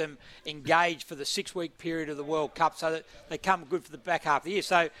keep them engaged for the 6-week period of the World Cup so that they come good for the back half of the year?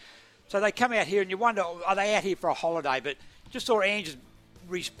 So they come out here and you wonder, are they out here for a holiday? But just saw Ange's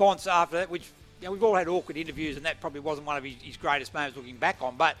response after that, which we've all had awkward interviews and that probably wasn't one of his greatest moments looking back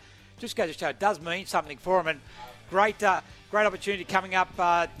on. But just goes to show it does mean something for him, and great opportunity coming up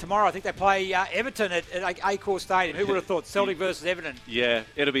tomorrow. I think they play Everton at Accor Stadium. Who would have thought? Celtic versus Everton. Yeah,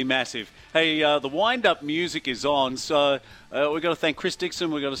 it'll be massive. Hey, the wind-up music is on, so we've got to thank Chris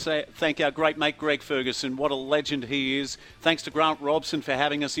Dixon. We've got to thank our great mate Greg Ferguson. What a legend he is. Thanks to Grant Robson for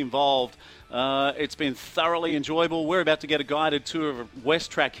having us involved. It's been thoroughly enjoyable. We're about to get a guided tour of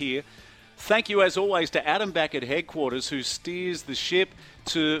West Track here. thank you, as always, to Adam back at headquarters, who steers the ship,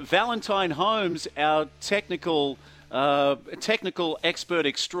 to Valentine Holmes, our technical expert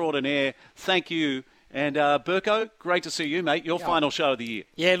extraordinaire. Thank you. And Burko, great to see you, mate. Your final show of the year.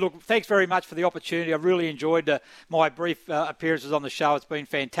 Yeah, look, thanks very much for the opportunity. I've really enjoyed my brief appearances on the show. It's been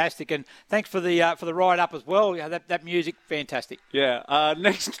fantastic, and thanks for the ride up as well. Yeah, that music, fantastic. Yeah.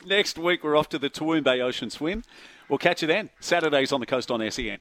 Next week we're off to the Toowoomba Ocean Swim. We'll catch you then. Saturdays on the Coast on SEN.